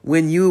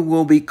 when you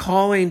will be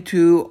calling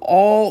to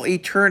all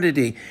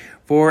eternity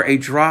for a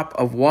drop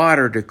of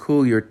water to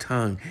cool your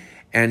tongue,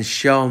 and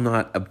shall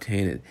not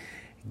obtain it.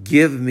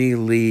 Give me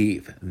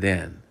leave,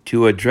 then,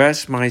 to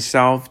address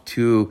myself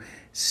to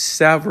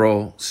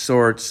several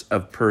sorts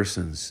of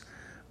persons.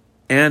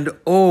 And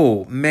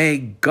oh, may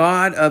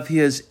God of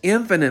his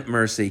infinite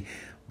mercy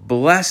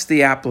bless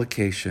the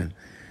application.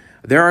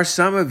 There are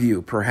some of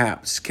you,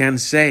 perhaps, can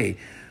say,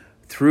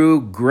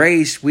 through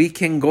grace we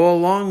can go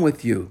along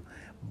with you.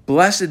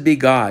 Blessed be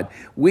God.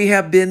 We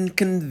have been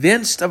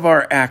convinced of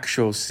our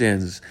actual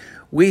sins.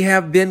 We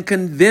have been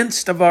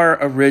convinced of our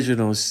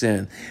original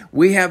sin.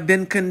 We have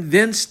been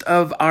convinced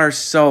of our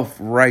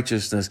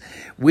self-righteousness.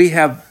 We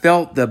have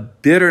felt the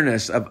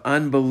bitterness of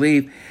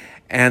unbelief,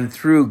 and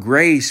through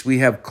grace we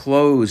have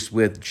closed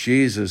with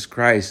Jesus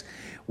Christ.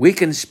 We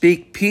can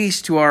speak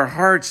peace to our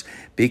hearts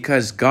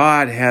because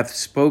God hath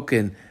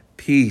spoken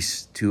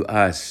peace to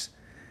us.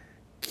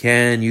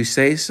 Can you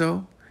say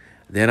so?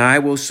 Then I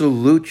will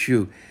salute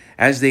you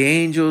as the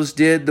angels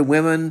did the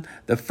women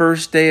the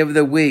first day of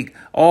the week.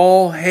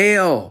 All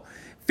hail!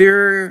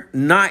 Fear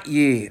not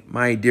ye,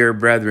 my dear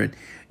brethren.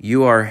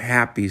 You are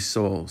happy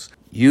souls.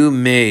 You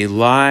may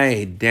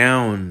lie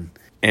down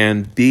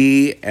and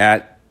be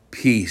at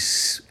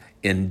peace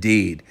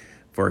indeed,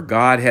 for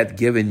God hath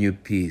given you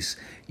peace.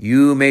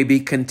 You may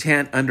be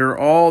content under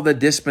all the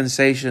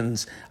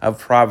dispensations of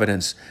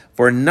providence,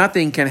 for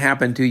nothing can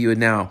happen to you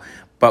now.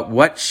 But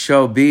what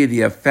shall be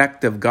the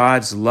effect of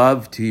God's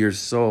love to your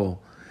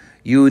soul?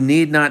 You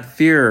need not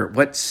fear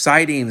what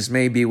sightings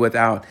may be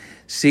without,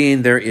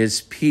 seeing there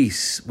is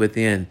peace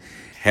within.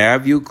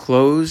 Have you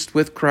closed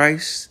with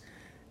Christ?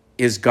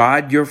 Is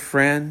God your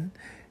friend?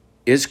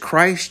 Is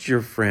Christ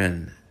your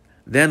friend?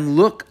 Then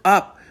look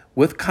up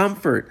with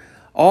comfort.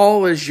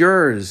 All is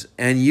yours,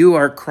 and you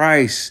are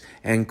Christ's,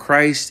 and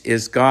Christ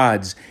is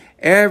God's,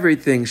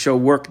 Everything shall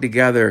work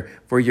together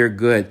for your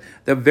good.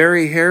 The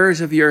very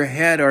hairs of your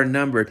head are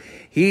numbered.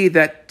 He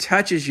that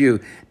touches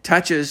you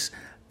touches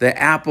the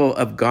apple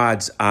of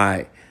God's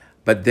eye.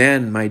 But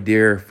then, my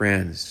dear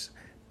friends,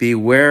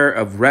 beware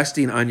of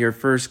resting on your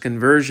first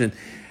conversion.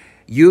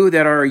 You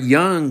that are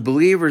young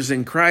believers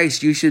in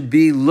Christ, you should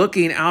be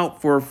looking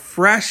out for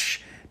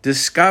fresh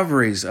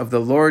discoveries of the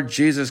Lord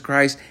Jesus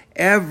Christ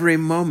every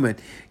moment.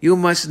 You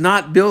must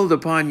not build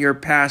upon your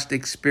past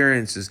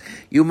experiences.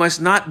 You must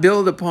not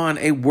build upon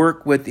a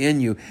work within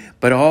you,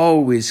 but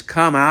always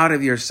come out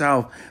of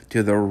yourself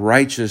to the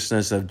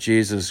righteousness of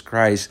Jesus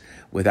Christ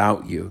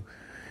without you.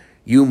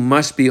 You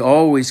must be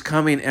always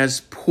coming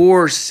as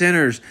poor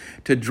sinners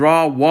to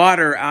draw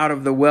water out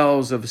of the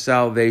wells of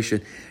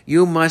salvation.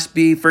 You must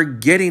be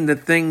forgetting the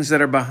things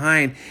that are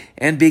behind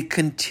and be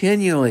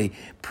continually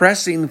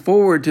pressing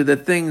forward to the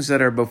things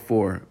that are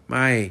before.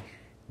 My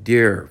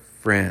dear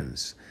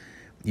friends,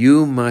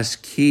 you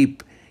must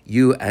keep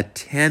you a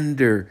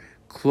tender,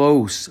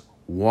 close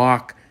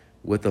walk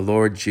with the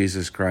Lord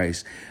Jesus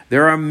Christ.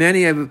 There are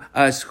many of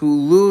us who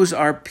lose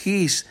our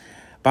peace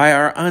by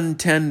our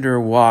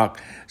untender walk.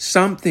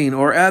 Something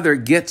or other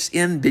gets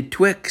in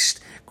betwixt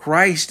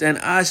Christ and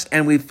us,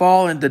 and we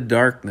fall into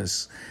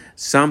darkness.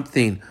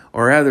 Something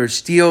or other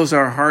steals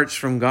our hearts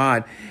from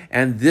God,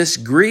 and this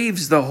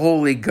grieves the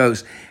Holy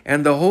Ghost,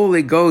 and the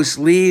Holy Ghost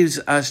leaves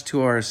us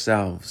to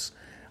ourselves.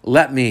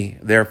 Let me,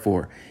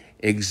 therefore,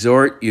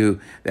 exhort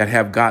you that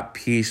have got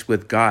peace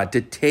with God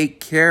to take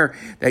care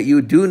that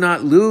you do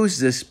not lose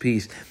this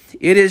peace.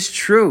 It is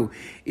true,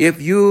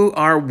 if you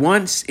are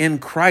once in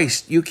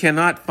Christ, you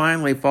cannot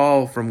finally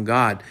fall from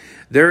God.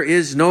 There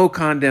is no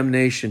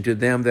condemnation to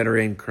them that are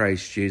in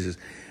Christ Jesus.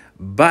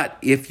 But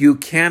if you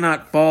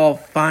cannot fall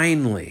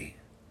finally,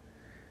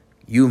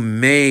 you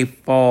may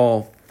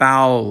fall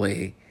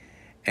foully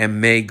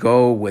and may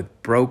go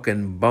with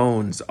broken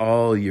bones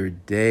all your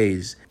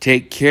days.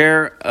 Take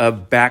care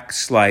of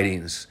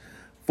backslidings.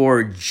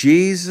 For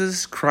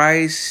Jesus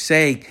Christ's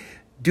sake,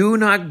 do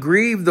not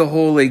grieve the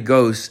Holy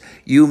Ghost.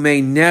 You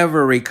may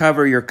never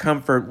recover your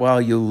comfort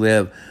while you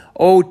live.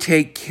 Oh,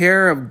 take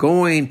care of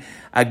going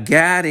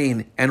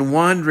a-gadding and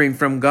wandering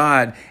from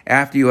God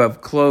after you have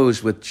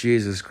closed with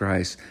Jesus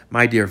Christ.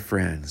 My dear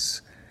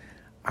friends,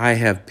 I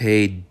have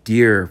paid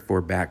dear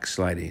for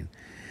backsliding.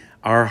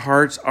 Our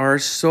hearts are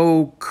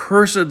so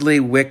cursedly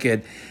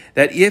wicked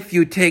that if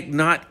you take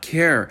not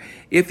care,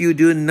 if you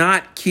do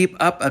not keep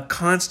up a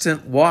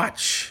constant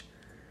watch,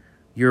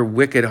 your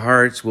wicked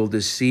hearts will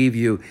deceive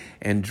you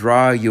and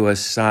draw you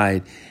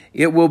aside.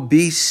 It will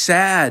be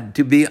sad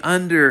to be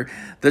under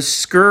the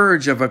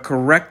scourge of a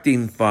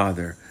correcting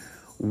father.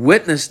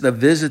 Witness the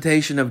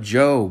visitation of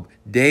Job,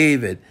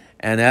 David,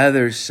 and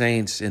other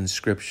saints in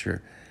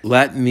Scripture.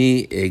 Let me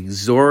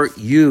exhort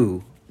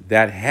you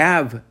that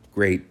have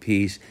great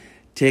peace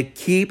to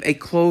keep a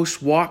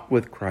close walk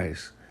with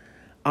Christ.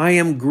 I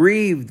am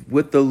grieved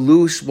with the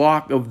loose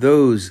walk of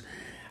those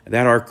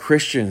that are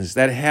Christians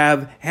that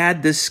have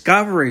had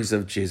discoveries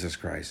of Jesus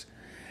Christ.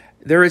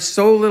 There is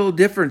so little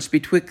difference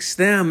betwixt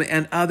them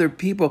and other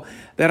people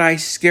that I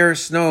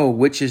scarce know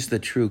which is the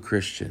true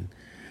Christian.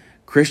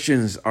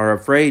 Christians are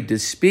afraid to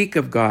speak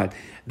of God.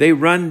 They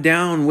run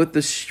down with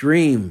the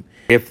stream.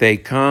 If they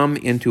come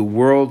into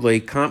worldly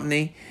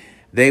company,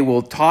 they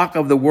will talk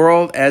of the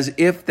world as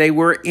if they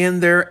were in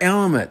their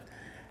element.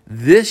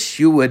 This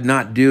you would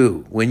not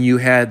do when you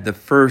had the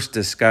first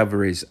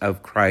discoveries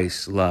of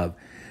Christ's love.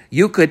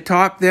 You could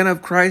talk then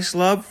of Christ's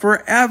love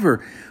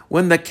forever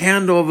when the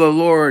candle of the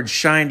Lord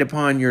shined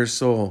upon your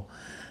soul.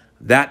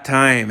 That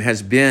time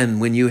has been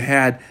when you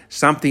had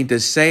something to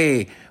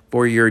say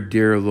for your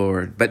dear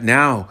Lord. But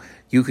now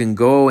you can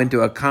go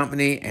into a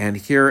company and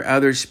hear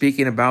others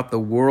speaking about the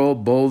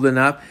world bold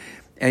enough,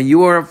 and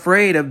you are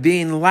afraid of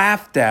being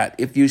laughed at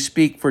if you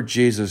speak for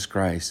Jesus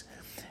Christ.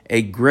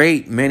 A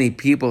great many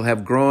people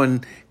have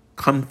grown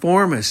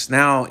conformists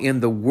now in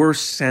the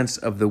worst sense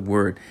of the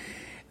word.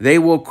 They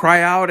will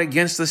cry out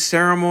against the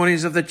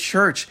ceremonies of the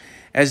church,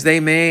 as they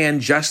may and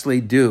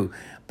justly do.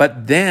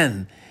 But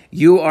then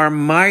you are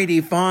mighty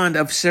fond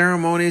of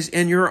ceremonies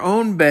in your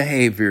own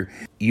behavior.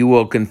 You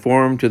will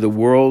conform to the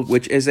world,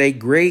 which is a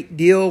great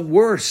deal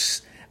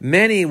worse.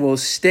 Many will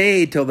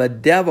stay till the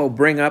devil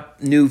bring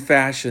up new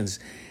fashions.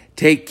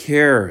 Take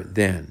care,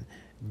 then.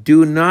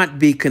 Do not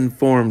be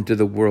conformed to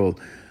the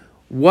world.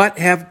 What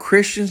have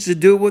Christians to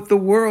do with the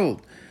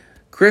world?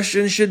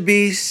 Christians should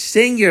be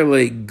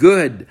singularly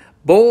good,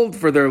 bold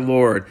for their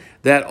Lord,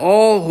 that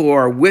all who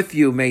are with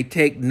you may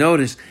take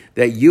notice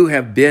that you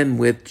have been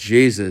with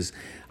Jesus.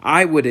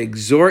 I would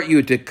exhort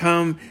you to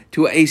come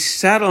to a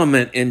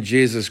settlement in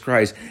Jesus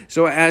Christ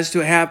so as to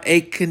have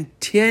a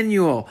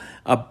continual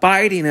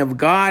abiding of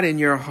God in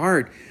your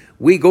heart.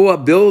 We go a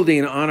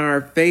building on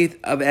our faith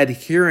of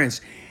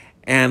adherence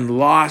and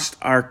lost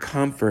our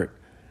comfort.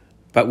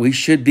 But we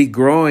should be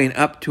growing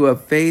up to a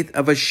faith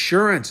of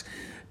assurance,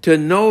 to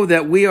know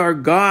that we are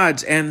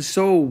God's, and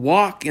so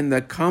walk in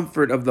the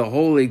comfort of the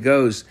Holy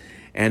Ghost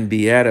and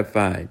be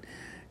edified.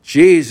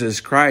 Jesus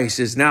Christ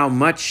is now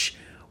much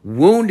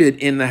wounded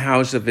in the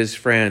house of his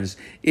friends.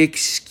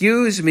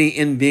 Excuse me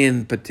in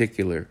being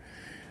particular.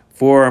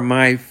 For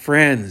my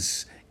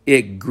friends,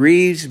 it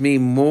grieves me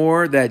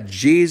more that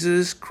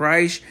Jesus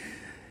Christ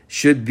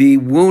should be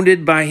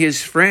wounded by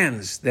his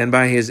friends than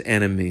by his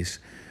enemies.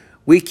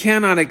 We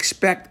cannot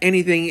expect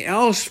anything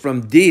else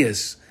from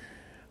deists,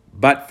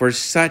 but for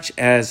such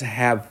as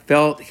have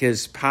felt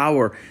his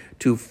power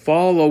to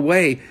fall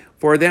away,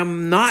 for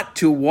them not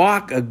to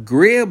walk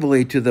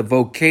agreeably to the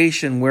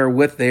vocation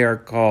wherewith they are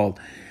called.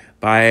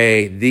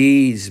 By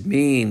these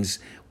means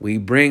we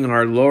bring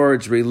our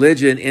Lord's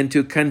religion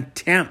into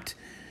contempt,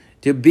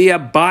 to be a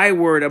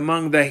byword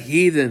among the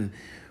heathen.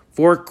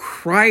 For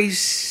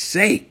Christ's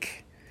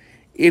sake,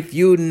 if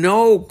you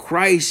know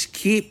Christ,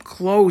 keep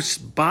close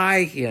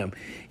by him.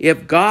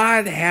 If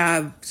God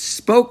have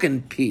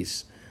spoken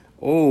peace,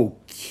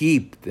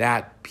 keep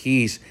that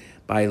peace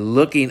by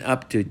looking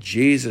up to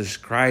Jesus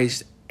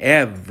Christ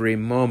every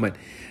moment.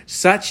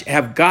 Such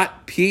have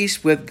got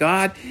peace with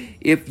God.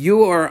 If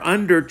you are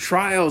under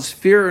trials,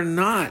 fear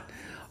not.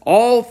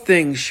 All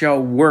things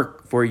shall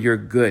work for your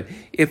good.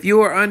 If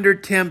you are under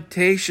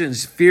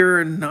temptations,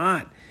 fear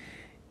not.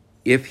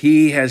 If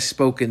he has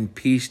spoken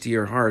peace to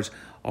your hearts,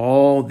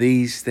 all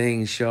these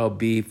things shall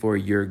be for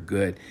your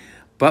good.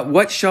 But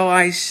what shall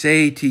I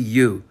say to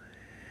you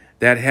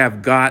that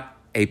have got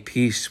a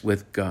peace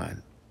with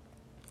God?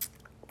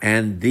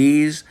 And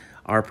these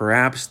are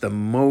perhaps the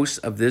most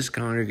of this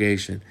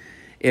congregation.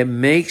 It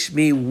makes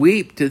me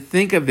weep to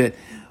think of it.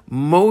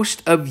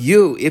 Most of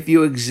you, if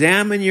you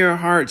examine your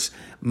hearts,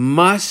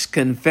 must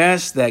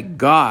confess that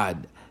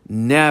God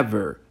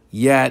never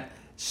yet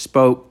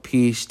spoke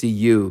peace to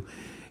you.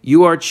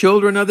 You are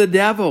children of the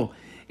devil.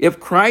 If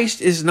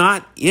Christ is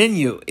not in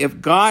you,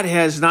 if God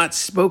has not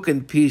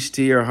spoken peace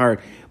to your heart,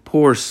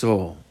 poor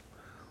soul,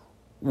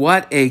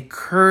 what a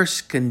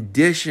cursed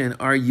condition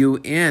are you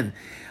in?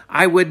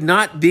 I would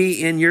not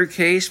be in your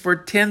case for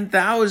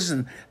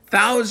 10,000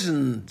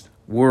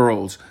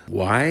 worlds.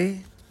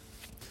 Why?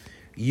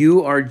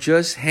 You are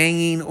just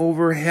hanging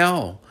over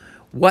hell.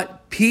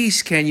 What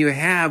peace can you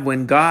have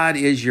when God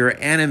is your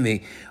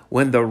enemy,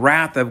 when the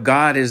wrath of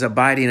God is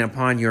abiding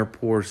upon your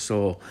poor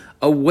soul?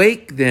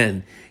 Awake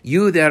then,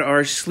 you that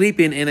are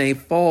sleeping in a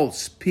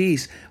false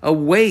peace.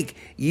 Awake,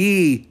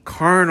 ye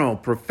carnal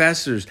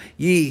professors,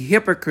 ye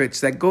hypocrites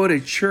that go to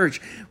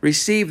church,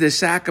 receive the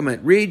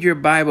sacrament, read your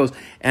Bibles,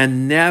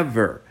 and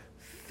never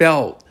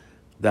felt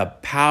the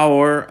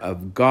power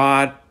of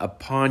God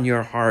upon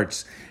your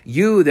hearts.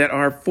 You that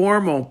are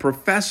formal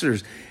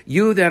professors,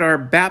 you that are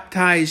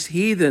baptized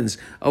heathens,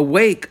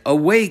 awake,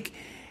 awake,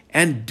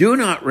 and do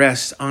not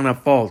rest on a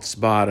false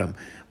bottom.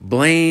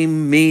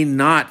 Blame me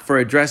not for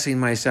addressing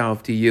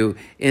myself to you.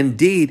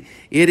 Indeed,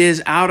 it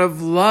is out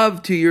of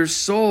love to your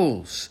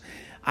souls.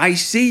 I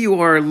see you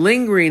are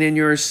lingering in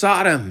your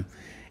Sodom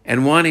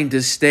and wanting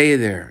to stay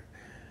there.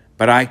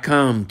 But I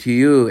come to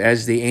you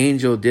as the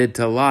angel did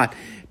to Lot,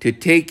 to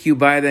take you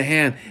by the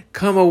hand.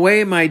 Come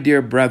away, my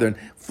dear brethren.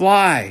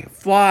 Fly,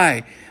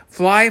 fly,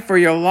 fly for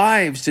your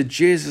lives to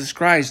Jesus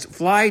Christ.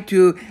 Fly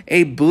to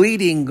a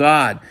bleeding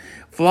God.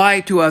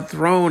 Fly to a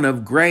throne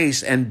of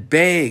grace and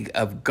beg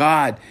of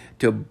God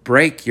to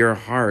break your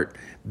heart.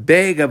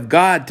 Beg of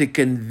God to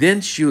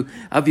convince you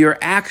of your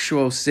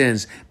actual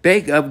sins.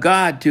 Beg of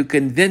God to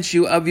convince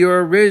you of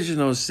your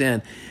original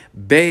sin.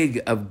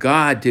 Beg of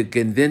God to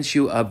convince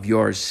you of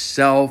your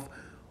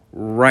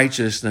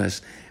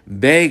self-righteousness.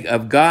 Beg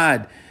of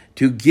God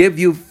to give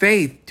you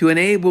faith, to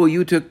enable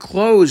you to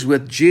close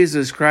with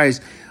Jesus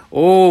Christ.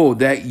 Oh,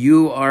 that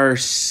you are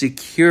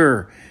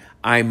secure.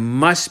 I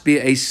must be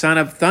a son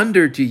of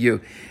thunder to you.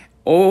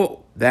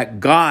 Oh, that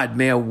God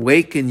may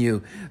awaken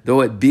you,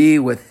 though it be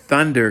with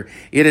thunder.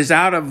 It is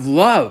out of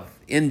love,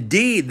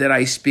 indeed, that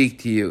I speak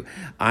to you.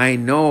 I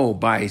know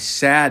by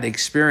sad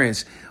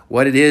experience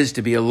what it is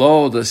to be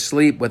lulled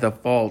asleep with a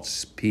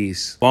false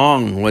peace.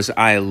 Long was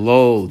I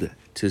lulled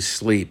to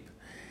sleep.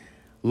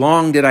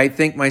 Long did I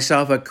think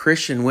myself a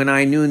Christian when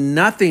I knew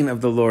nothing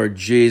of the Lord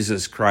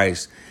Jesus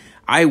Christ.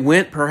 I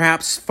went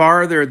perhaps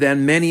farther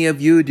than many of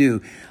you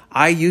do.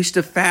 I used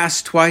to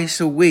fast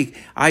twice a week.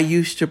 I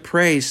used to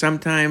pray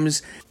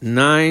sometimes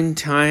 9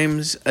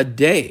 times a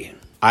day.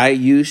 I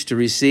used to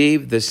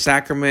receive the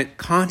sacrament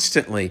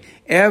constantly,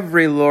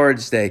 every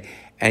Lord's Day,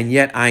 and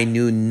yet I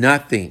knew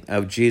nothing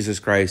of Jesus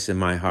Christ in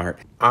my heart.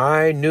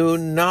 I knew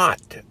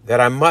not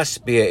that I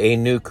must be a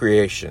new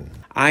creation.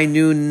 I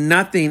knew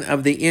nothing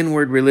of the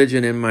inward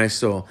religion in my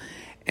soul.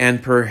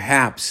 And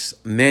perhaps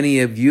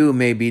many of you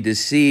may be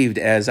deceived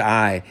as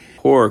I,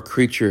 poor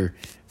creature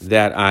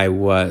that I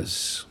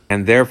was.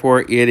 And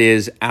therefore it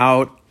is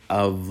out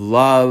of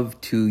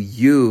love to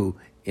you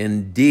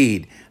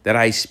indeed that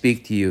I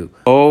speak to you.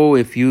 Oh,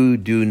 if you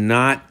do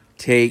not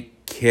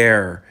take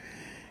care,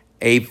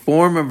 a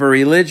form of a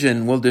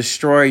religion will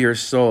destroy your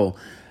soul.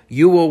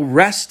 You will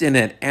rest in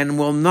it and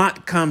will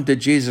not come to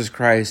Jesus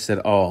Christ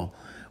at all.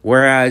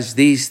 Whereas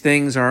these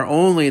things are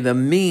only the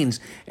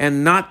means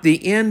and not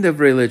the end of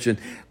religion.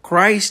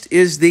 Christ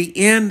is the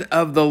end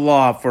of the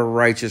law for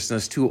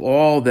righteousness to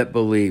all that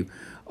believe.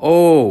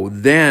 Oh,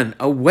 then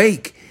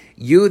awake,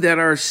 you that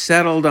are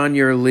settled on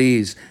your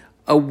lees.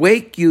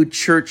 Awake, you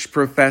church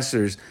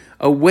professors.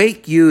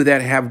 Awake, you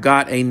that have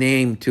got a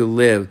name to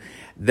live,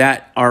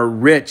 that are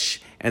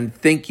rich and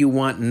think you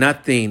want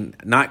nothing,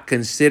 not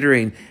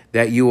considering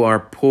that you are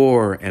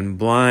poor and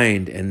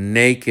blind and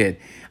naked.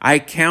 I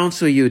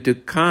counsel you to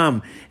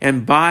come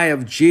and buy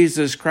of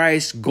Jesus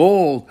Christ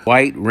gold,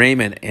 white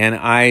raiment, and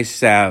eye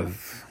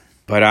salve.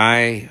 But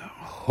I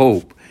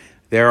hope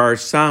there are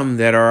some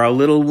that are a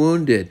little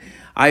wounded.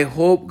 I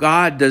hope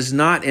God does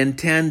not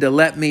intend to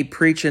let me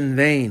preach in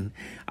vain.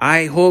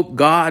 I hope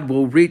God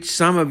will reach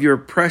some of your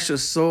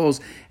precious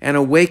souls and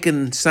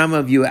awaken some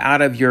of you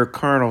out of your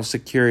carnal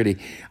security.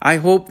 I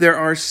hope there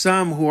are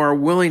some who are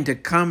willing to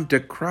come to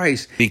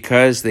Christ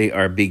because they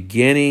are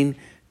beginning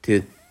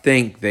to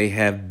think they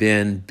have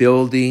been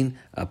building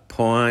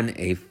upon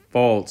a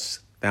false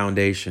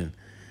foundation.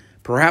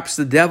 Perhaps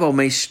the devil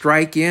may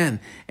strike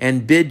in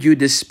and bid you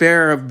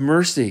despair of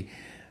mercy,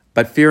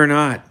 but fear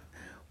not.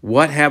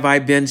 What have I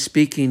been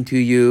speaking to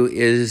you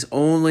is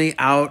only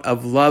out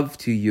of love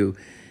to you,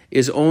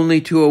 is only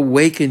to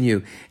awaken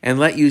you and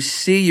let you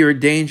see your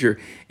danger.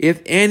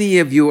 If any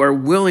of you are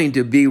willing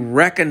to be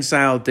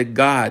reconciled to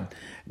God,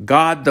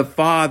 God the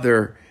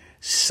Father,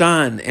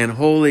 Son, and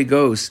Holy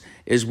Ghost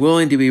is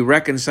willing to be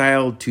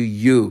reconciled to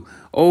you.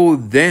 Oh,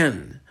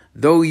 then,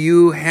 though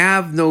you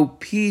have no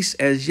peace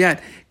as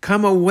yet,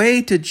 come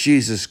away to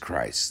Jesus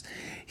Christ.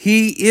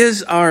 He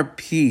is our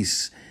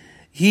peace.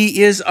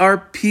 He is our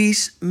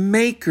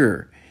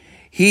peacemaker.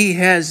 He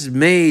has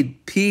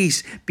made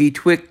peace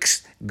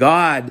betwixt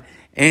God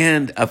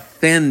and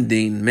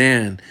offending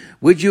man.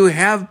 Would you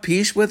have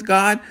peace with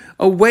God?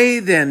 Away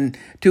then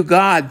to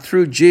God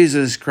through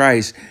Jesus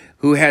Christ,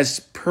 who has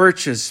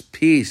purchased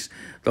peace.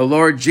 The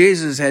Lord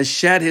Jesus has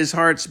shed his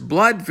heart's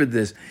blood for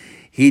this.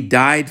 He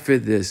died for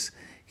this.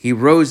 He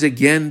rose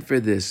again for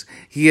this.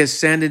 He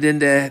ascended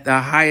into the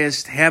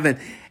highest heaven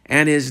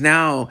and is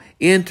now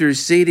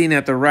interceding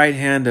at the right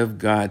hand of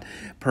God.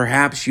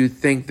 Perhaps you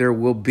think there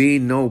will be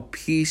no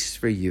peace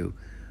for you.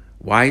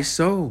 Why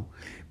so?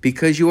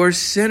 Because you are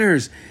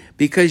sinners,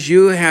 because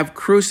you have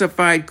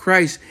crucified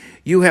Christ.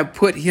 You have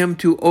put him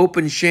to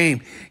open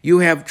shame. You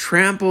have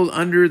trampled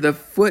under the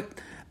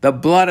foot the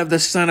blood of the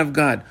Son of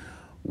God.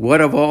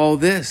 What of all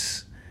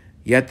this?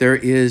 Yet there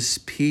is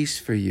peace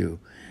for you.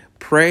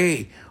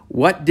 Pray.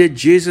 What did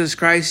Jesus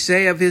Christ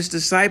say of his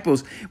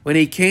disciples when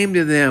he came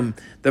to them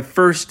the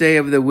first day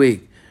of the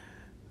week?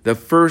 The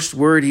first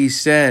word he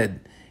said,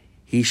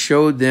 he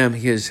showed them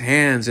his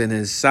hands and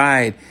his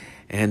side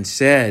and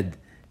said,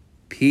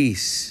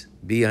 "Peace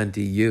be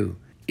unto you."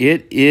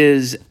 It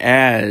is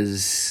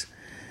as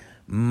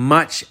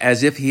much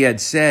as if he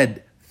had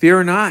said,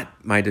 "Fear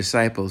not, my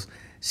disciples.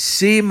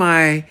 See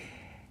my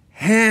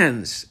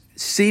hands,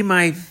 see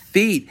my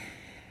feet,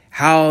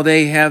 how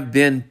they have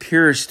been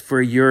pierced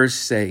for your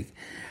sake.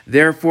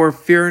 Therefore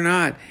fear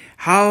not."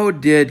 How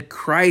did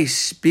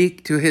Christ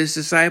speak to his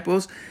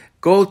disciples?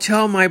 Go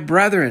tell my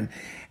brethren,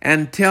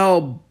 and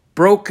tell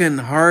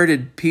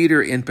broken-hearted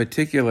Peter in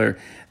particular,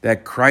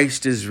 that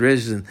Christ is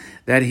risen,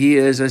 that he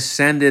is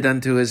ascended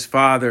unto his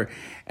Father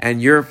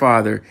and your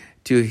Father,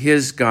 to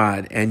his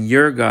God and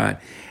your God.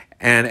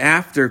 And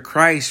after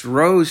Christ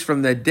rose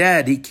from the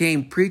dead, he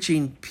came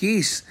preaching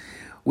peace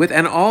with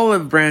an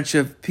olive branch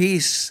of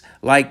peace,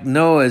 like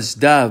Noah's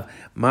dove.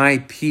 My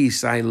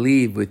peace I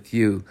leave with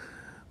you.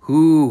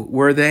 Who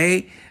were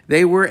they?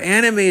 They were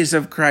enemies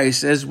of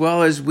Christ as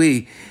well as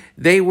we.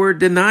 They were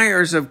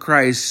deniers of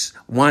Christ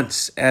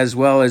once as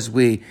well as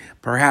we.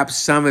 Perhaps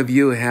some of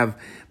you have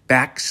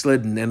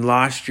backslidden and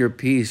lost your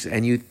peace,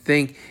 and you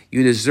think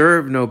you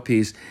deserve no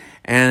peace,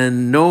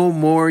 and no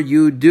more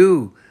you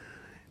do.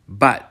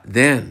 But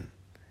then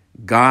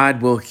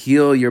God will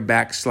heal your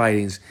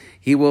backslidings.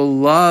 He will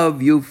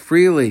love you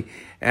freely.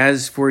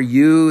 As for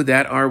you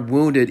that are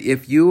wounded,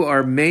 if you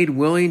are made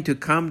willing to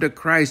come to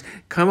Christ,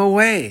 come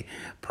away.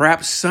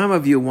 Perhaps some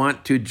of you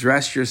want to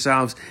dress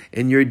yourselves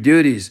in your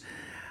duties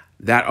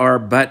that are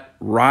but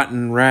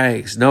rotten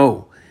rags.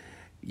 No,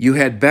 you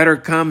had better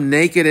come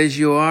naked as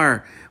you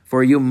are,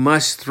 for you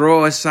must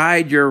throw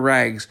aside your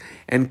rags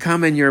and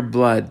come in your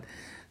blood.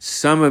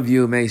 Some of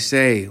you may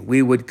say,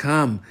 "We would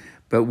come,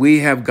 but we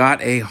have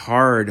got a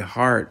hard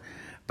heart."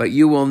 But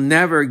you will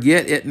never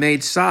get it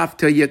made soft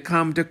till you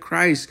come to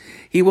Christ.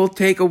 He will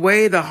take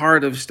away the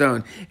heart of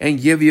stone and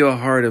give you a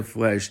heart of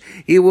flesh.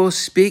 He will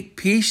speak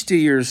peace to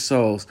your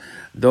souls.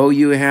 Though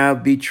you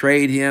have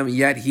betrayed him,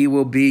 yet he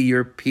will be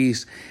your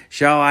peace.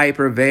 Shall I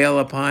prevail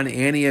upon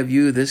any of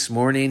you this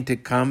morning to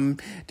come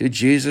to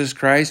Jesus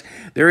Christ?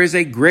 There is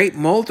a great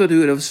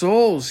multitude of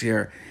souls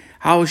here.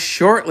 How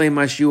shortly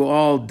must you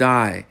all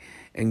die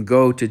and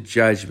go to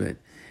judgment?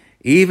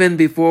 Even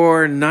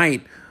before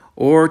night,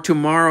 or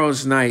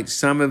tomorrow's night,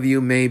 some of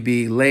you may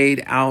be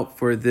laid out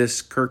for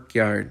this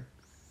kirkyard.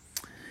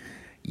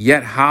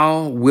 Yet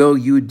how will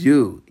you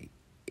do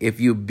if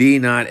you be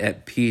not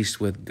at peace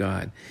with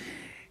God?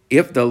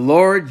 If the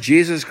Lord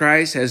Jesus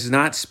Christ has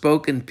not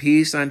spoken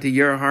peace unto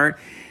your heart,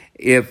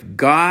 If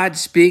God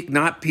speak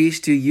not peace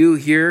to you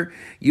here,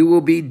 you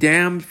will be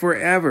damned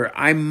forever.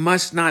 I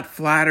must not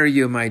flatter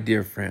you, my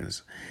dear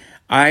friends.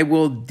 I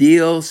will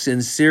deal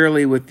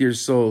sincerely with your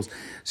souls.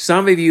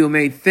 Some of you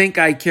may think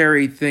I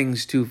carry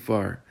things too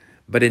far,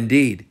 but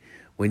indeed,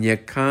 when you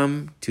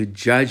come to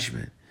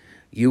judgment,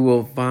 you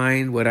will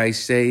find what I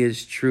say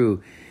is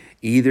true,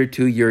 either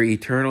to your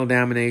eternal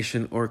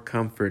damnation or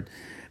comfort.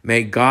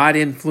 May God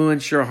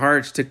influence your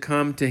hearts to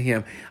come to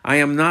him. I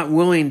am not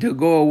willing to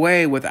go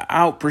away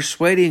without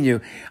persuading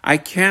you. I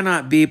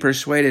cannot be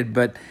persuaded,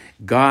 but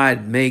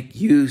God make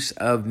use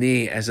of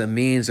me as a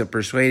means of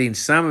persuading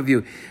some of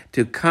you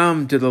to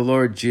come to the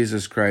Lord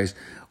Jesus Christ.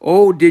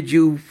 Oh, did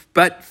you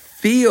but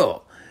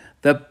feel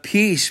the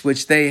peace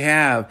which they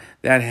have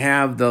that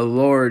have the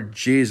Lord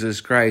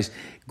Jesus Christ.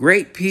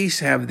 Great peace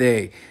have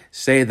they,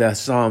 say the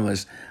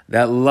psalmist,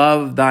 that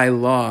love thy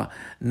law.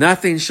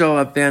 Nothing shall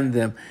offend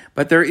them,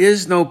 but there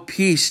is no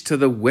peace to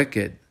the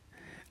wicked.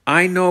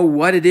 I know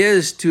what it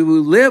is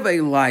to live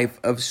a life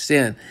of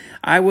sin.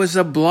 I was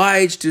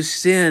obliged to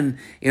sin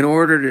in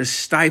order to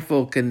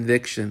stifle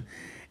conviction,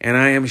 and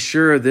I am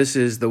sure this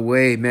is the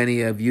way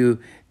many of you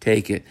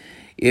take it.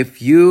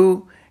 If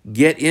you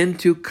get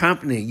into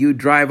company, you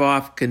drive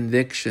off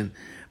conviction,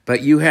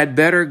 but you had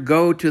better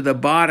go to the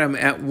bottom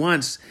at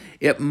once.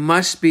 It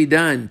must be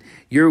done.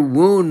 Your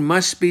wound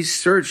must be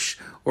searched,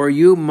 or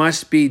you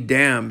must be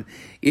damned.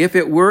 If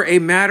it were a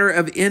matter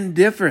of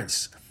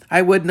indifference,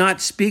 I would not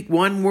speak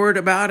one word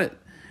about it.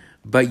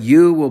 But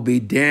you will be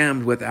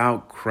damned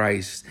without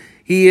Christ.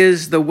 He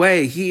is the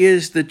way, he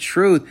is the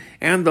truth,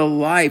 and the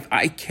life.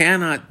 I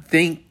cannot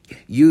think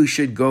you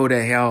should go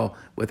to hell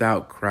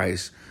without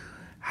Christ.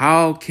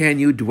 How can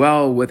you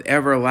dwell with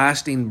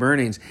everlasting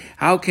burnings?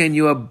 How can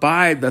you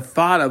abide the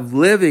thought of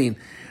living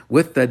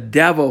with the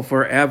devil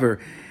forever?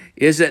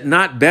 Is it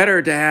not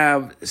better to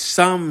have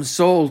some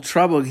soul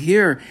trouble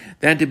here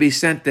than to be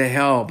sent to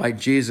hell by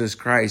Jesus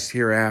Christ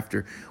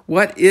hereafter?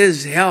 What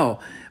is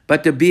hell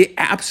but to be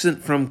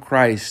absent from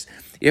Christ?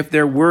 If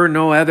there were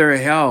no other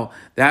hell,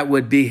 that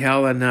would be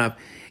hell enough.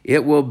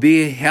 It will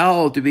be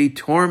hell to be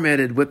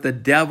tormented with the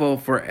devil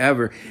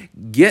forever.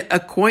 Get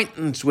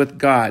acquaintance with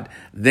God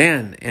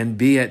then and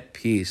be at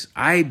peace.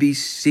 I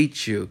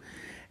beseech you,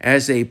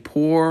 as a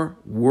poor,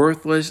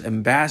 worthless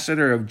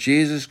ambassador of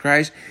Jesus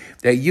Christ,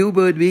 that you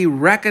would be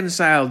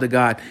reconciled to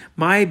God.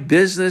 My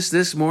business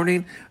this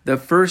morning, the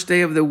first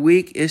day of the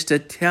week, is to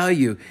tell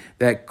you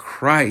that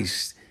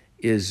Christ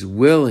is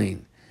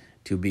willing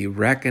to be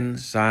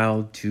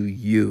reconciled to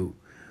you.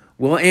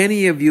 Will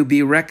any of you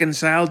be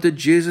reconciled to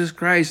Jesus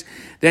Christ?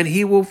 Then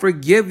he will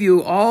forgive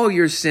you all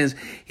your sins.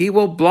 He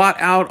will blot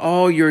out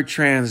all your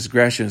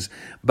transgressions.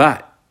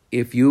 But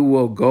if you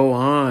will go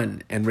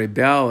on and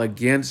rebel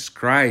against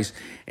Christ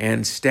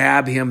and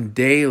stab him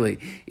daily,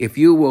 if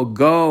you will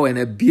go and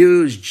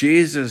abuse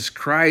Jesus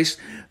Christ,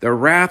 the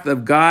wrath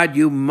of God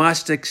you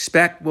must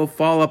expect will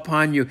fall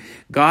upon you.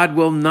 God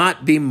will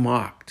not be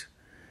mocked.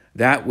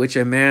 That which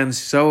a man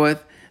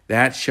soweth,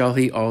 that shall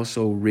he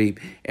also reap.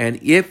 And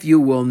if you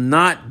will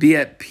not be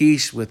at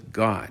peace with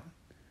God,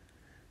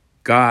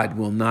 God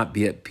will not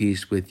be at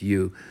peace with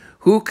you.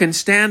 Who can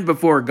stand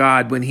before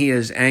God when he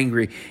is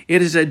angry?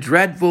 It is a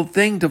dreadful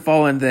thing to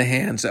fall into the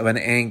hands of an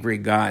angry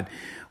God.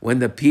 When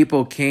the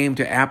people came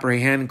to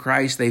apprehend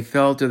Christ, they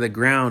fell to the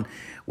ground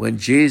when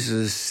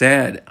Jesus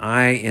said,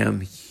 I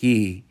am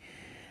he.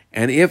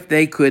 And if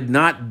they could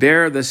not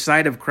bear the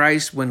sight of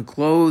Christ when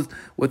clothed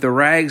with the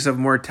rags of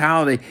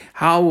mortality,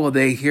 how will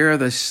they hear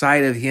the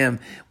sight of him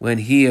when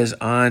he is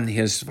on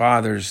his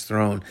Father's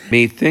throne?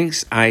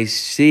 Methinks I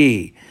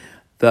see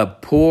the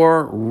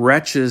poor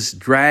wretches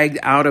dragged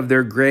out of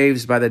their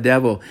graves by the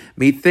devil.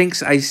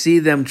 Methinks I see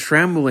them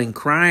trembling,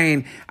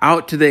 crying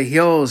out to the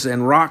hills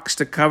and rocks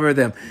to cover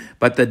them.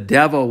 But the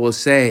devil will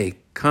say,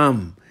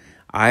 come,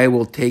 I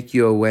will take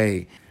you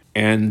away.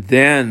 And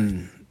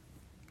then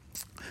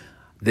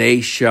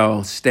they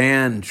shall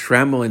stand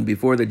trembling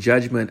before the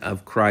judgment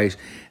of Christ.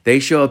 They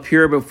shall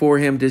appear before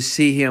him to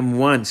see him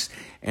once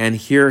and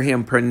hear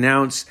him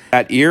pronounce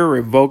that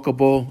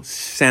irrevocable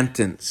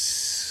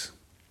sentence.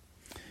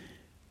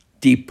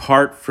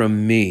 Depart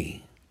from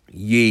me,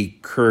 ye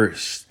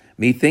cursed.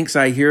 Methinks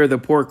I hear the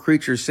poor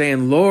creature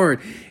saying, Lord,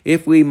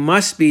 if we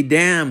must be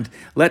damned,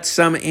 let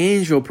some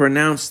angel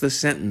pronounce the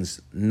sentence.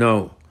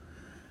 No,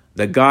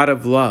 the God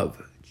of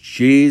love,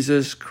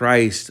 Jesus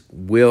Christ,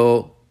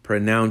 will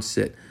pronounce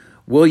it.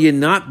 Will you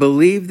not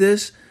believe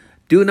this?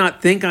 Do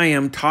not think I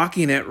am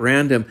talking at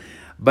random,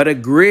 but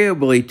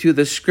agreeably to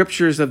the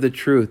scriptures of the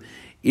truth.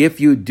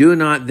 If you do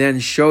not then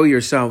show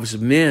yourselves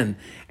men,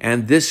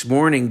 and this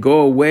morning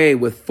go away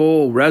with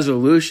full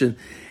resolution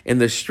in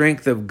the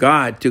strength of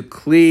God to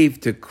cleave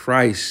to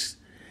Christ,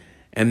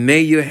 and may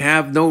you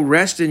have no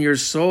rest in your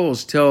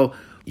souls till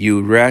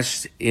you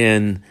rest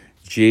in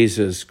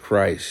Jesus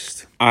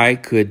Christ. I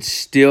could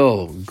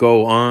still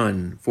go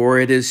on, for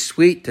it is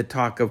sweet to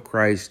talk of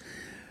Christ.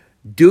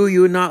 Do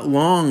you not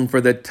long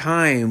for the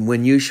time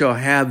when you shall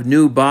have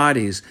new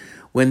bodies,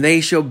 when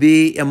they shall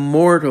be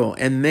immortal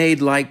and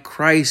made like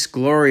Christ's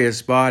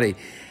glorious body?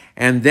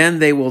 and then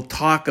they will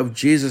talk of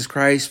Jesus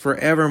Christ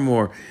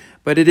forevermore.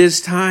 But it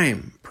is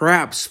time,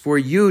 perhaps, for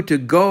you to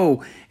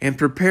go and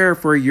prepare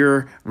for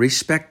your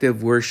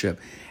respective worship.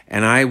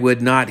 And I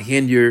would not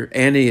hinder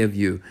any of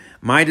you.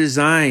 My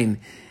design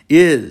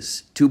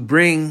is to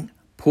bring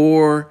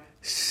poor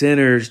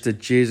sinners to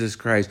Jesus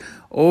Christ.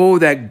 Oh,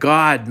 that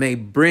God may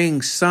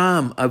bring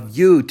some of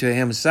you to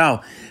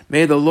himself.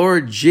 May the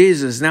Lord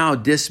Jesus now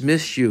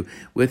dismiss you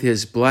with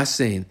his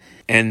blessing.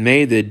 And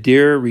may the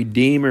dear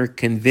Redeemer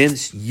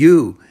convince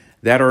you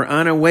that are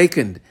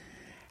unawakened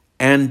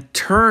and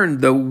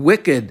turn the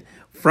wicked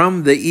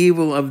from the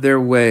evil of their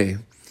way.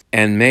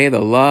 And may the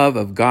love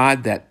of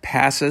God that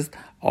passeth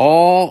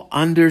all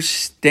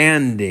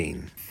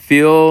understanding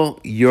fill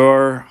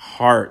your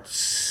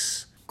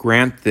hearts.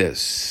 Grant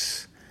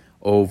this,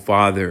 O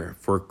Father,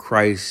 for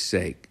Christ's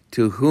sake,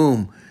 to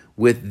whom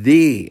with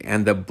thee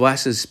and the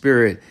blessed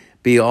Spirit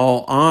be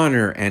all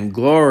honor and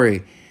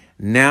glory,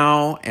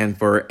 now and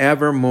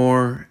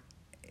forevermore.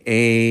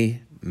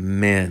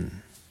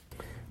 Amen.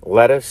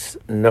 Let us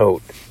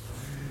note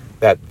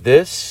that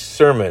this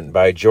sermon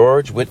by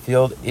George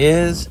Whitefield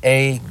is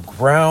a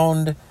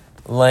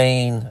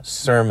ground-laying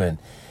sermon.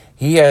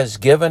 He has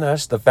given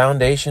us the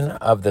foundation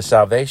of the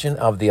salvation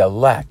of the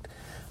elect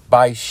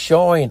by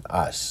showing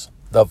us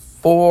the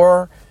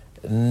 4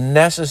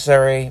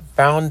 necessary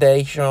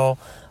foundational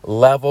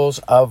levels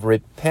of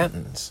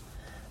repentance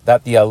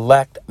that the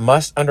elect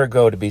must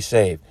undergo to be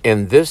saved.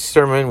 In this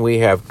sermon, we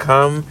have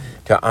come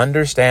to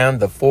understand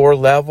the 4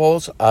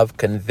 levels of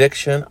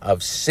conviction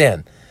of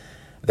sin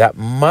that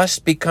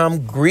must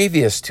become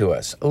grievous to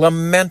us,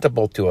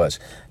 lamentable to us,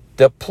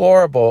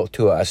 deplorable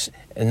to us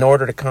in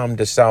order to come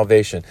to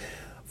salvation.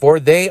 For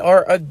they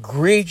are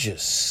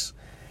egregious,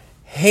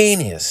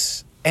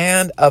 heinous,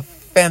 and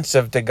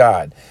offensive to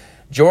God.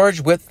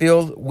 George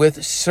Whitefield,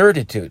 with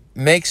certitude,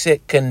 makes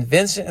it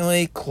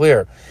convincingly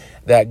clear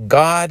that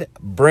God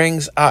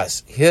brings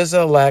us, his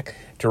elect,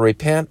 to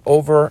repent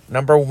over,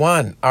 number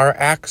 1, our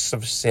acts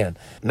of sin.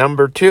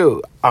 Number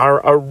 2, our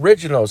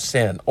original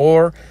sin,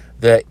 or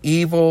the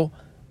evil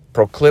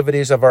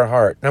proclivities of our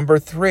heart. Number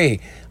 3,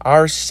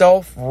 our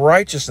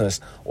self-righteousness,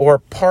 or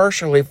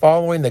partially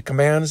following the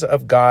commands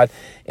of God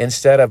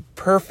instead of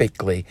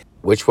perfectly,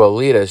 which will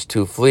lead us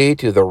to flee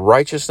to the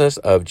righteousness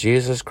of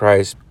Jesus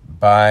Christ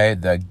by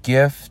the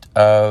gift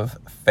of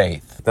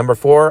faith. Number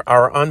 4,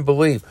 our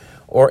unbelief,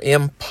 or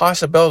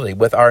impossibility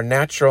with our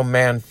natural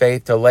man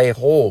faith to lay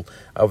hold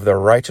of the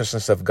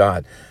righteousness of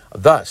God.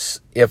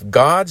 Thus, if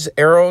God's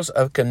arrows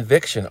of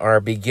conviction are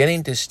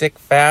beginning to stick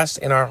fast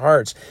in our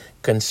hearts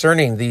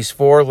concerning these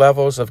 4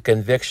 levels of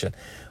conviction,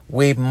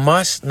 we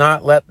must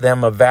not let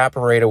them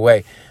evaporate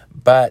away,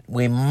 but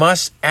we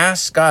must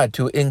ask God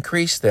to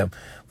increase them.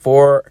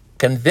 For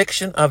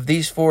conviction of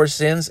these 4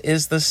 sins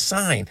is the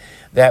sign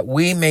that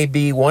we may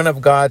be one of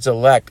God's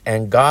elect,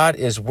 and God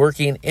is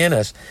working in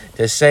us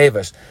to save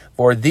us.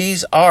 For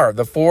these are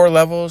the 4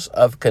 levels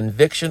of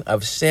conviction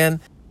of sin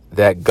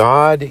that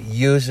God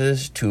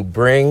uses to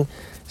bring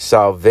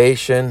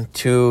salvation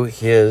to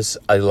his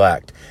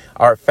elect.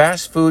 Our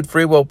fast food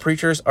free will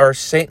preachers are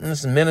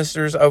Satan's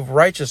ministers of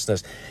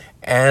righteousness,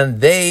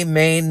 and they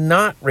may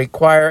not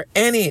require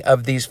any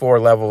of these 4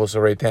 levels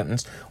of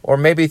repentance, or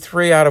maybe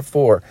 3 out of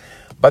 4.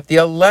 But the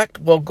elect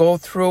will go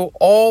through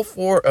all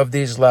 4 of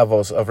these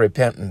levels of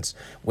repentance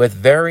with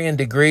varying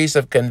degrees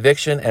of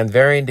conviction and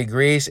varying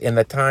degrees in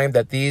the time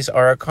that these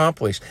are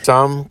accomplished.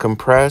 Some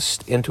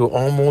compressed into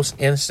almost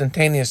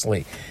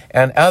instantaneously,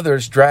 and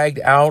others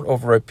dragged out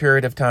over a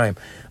period of time.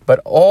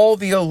 But all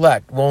the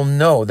elect will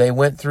know they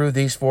went through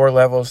these 4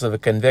 levels of the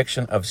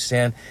conviction of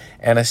sin,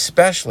 and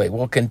especially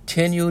will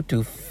continue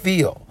to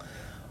feel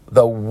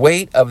the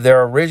weight of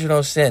their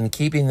original sin,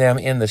 keeping them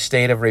in the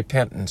state of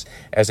repentance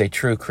as a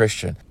true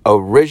Christian.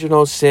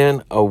 Original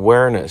sin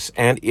awareness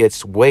and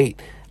its weight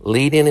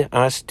leading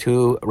us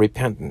to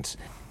repentance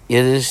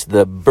is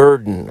the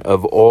burden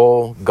of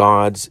all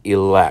God's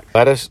elect.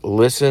 Let us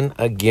listen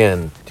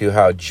again to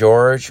how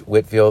George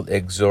Whitefield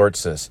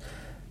exhorts us.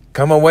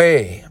 Come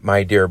away,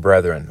 my dear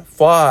brethren.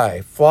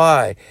 Fly,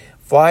 fly,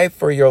 fly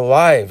for your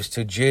lives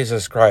to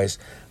Jesus Christ.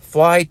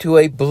 Fly to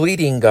a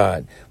bleeding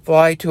God.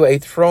 Fly to a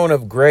throne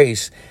of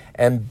grace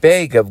and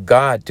beg of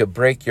God to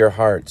break your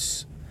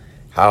hearts.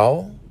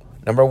 How?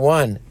 Number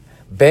 1,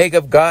 beg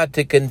of God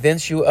to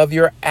convince you of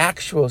your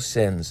actual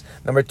sins.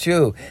 Number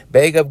 2,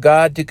 beg of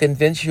God to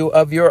convince you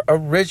of your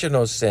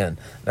original sin.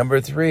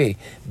 Number 3,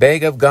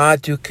 beg of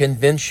God to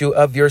convince you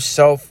of your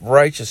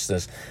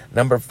self-righteousness.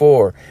 Number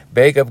 4,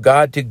 beg of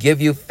God to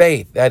give you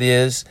faith, that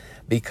is,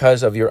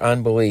 because of your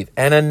unbelief,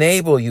 and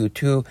enable you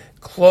to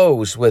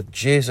close with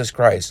Jesus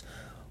Christ.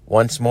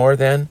 Once more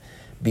then,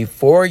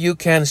 before you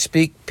can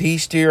speak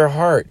peace to your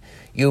heart,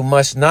 you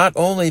must not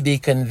only be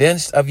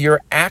convinced of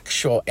your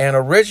actual and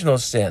original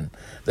sin,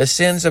 the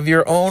sins of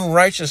your own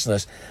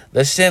righteousness,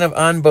 the sin of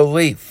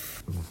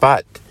unbelief,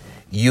 but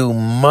you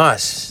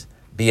must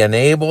be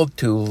enabled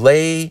to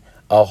lay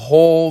a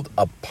hold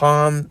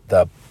upon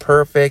the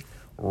perfect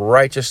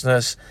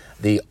righteousness,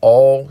 the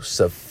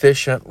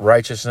all-sufficient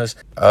righteousness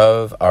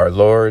of our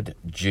Lord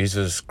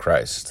Jesus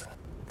Christ.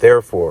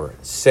 Therefore,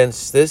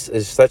 since this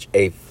is such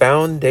a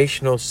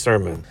foundational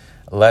sermon,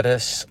 let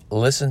us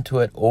listen to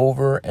it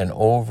over and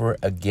over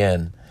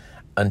again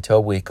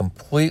until we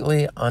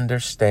completely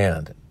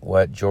understand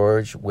what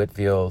George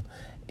Whitefield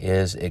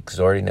is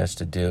exhorting us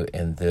to do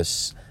in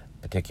this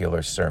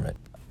particular sermon.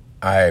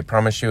 I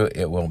promise you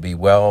it will be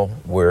well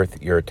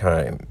worth your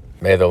time.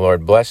 May the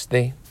Lord bless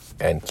thee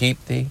and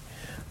keep thee.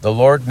 The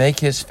Lord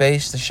make his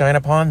face to shine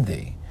upon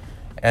thee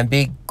and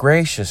be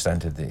gracious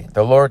unto thee.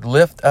 The Lord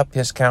lift up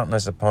his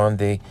countenance upon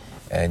thee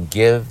and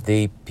give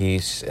thee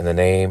peace in the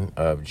name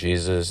of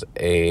Jesus.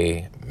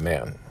 Amen.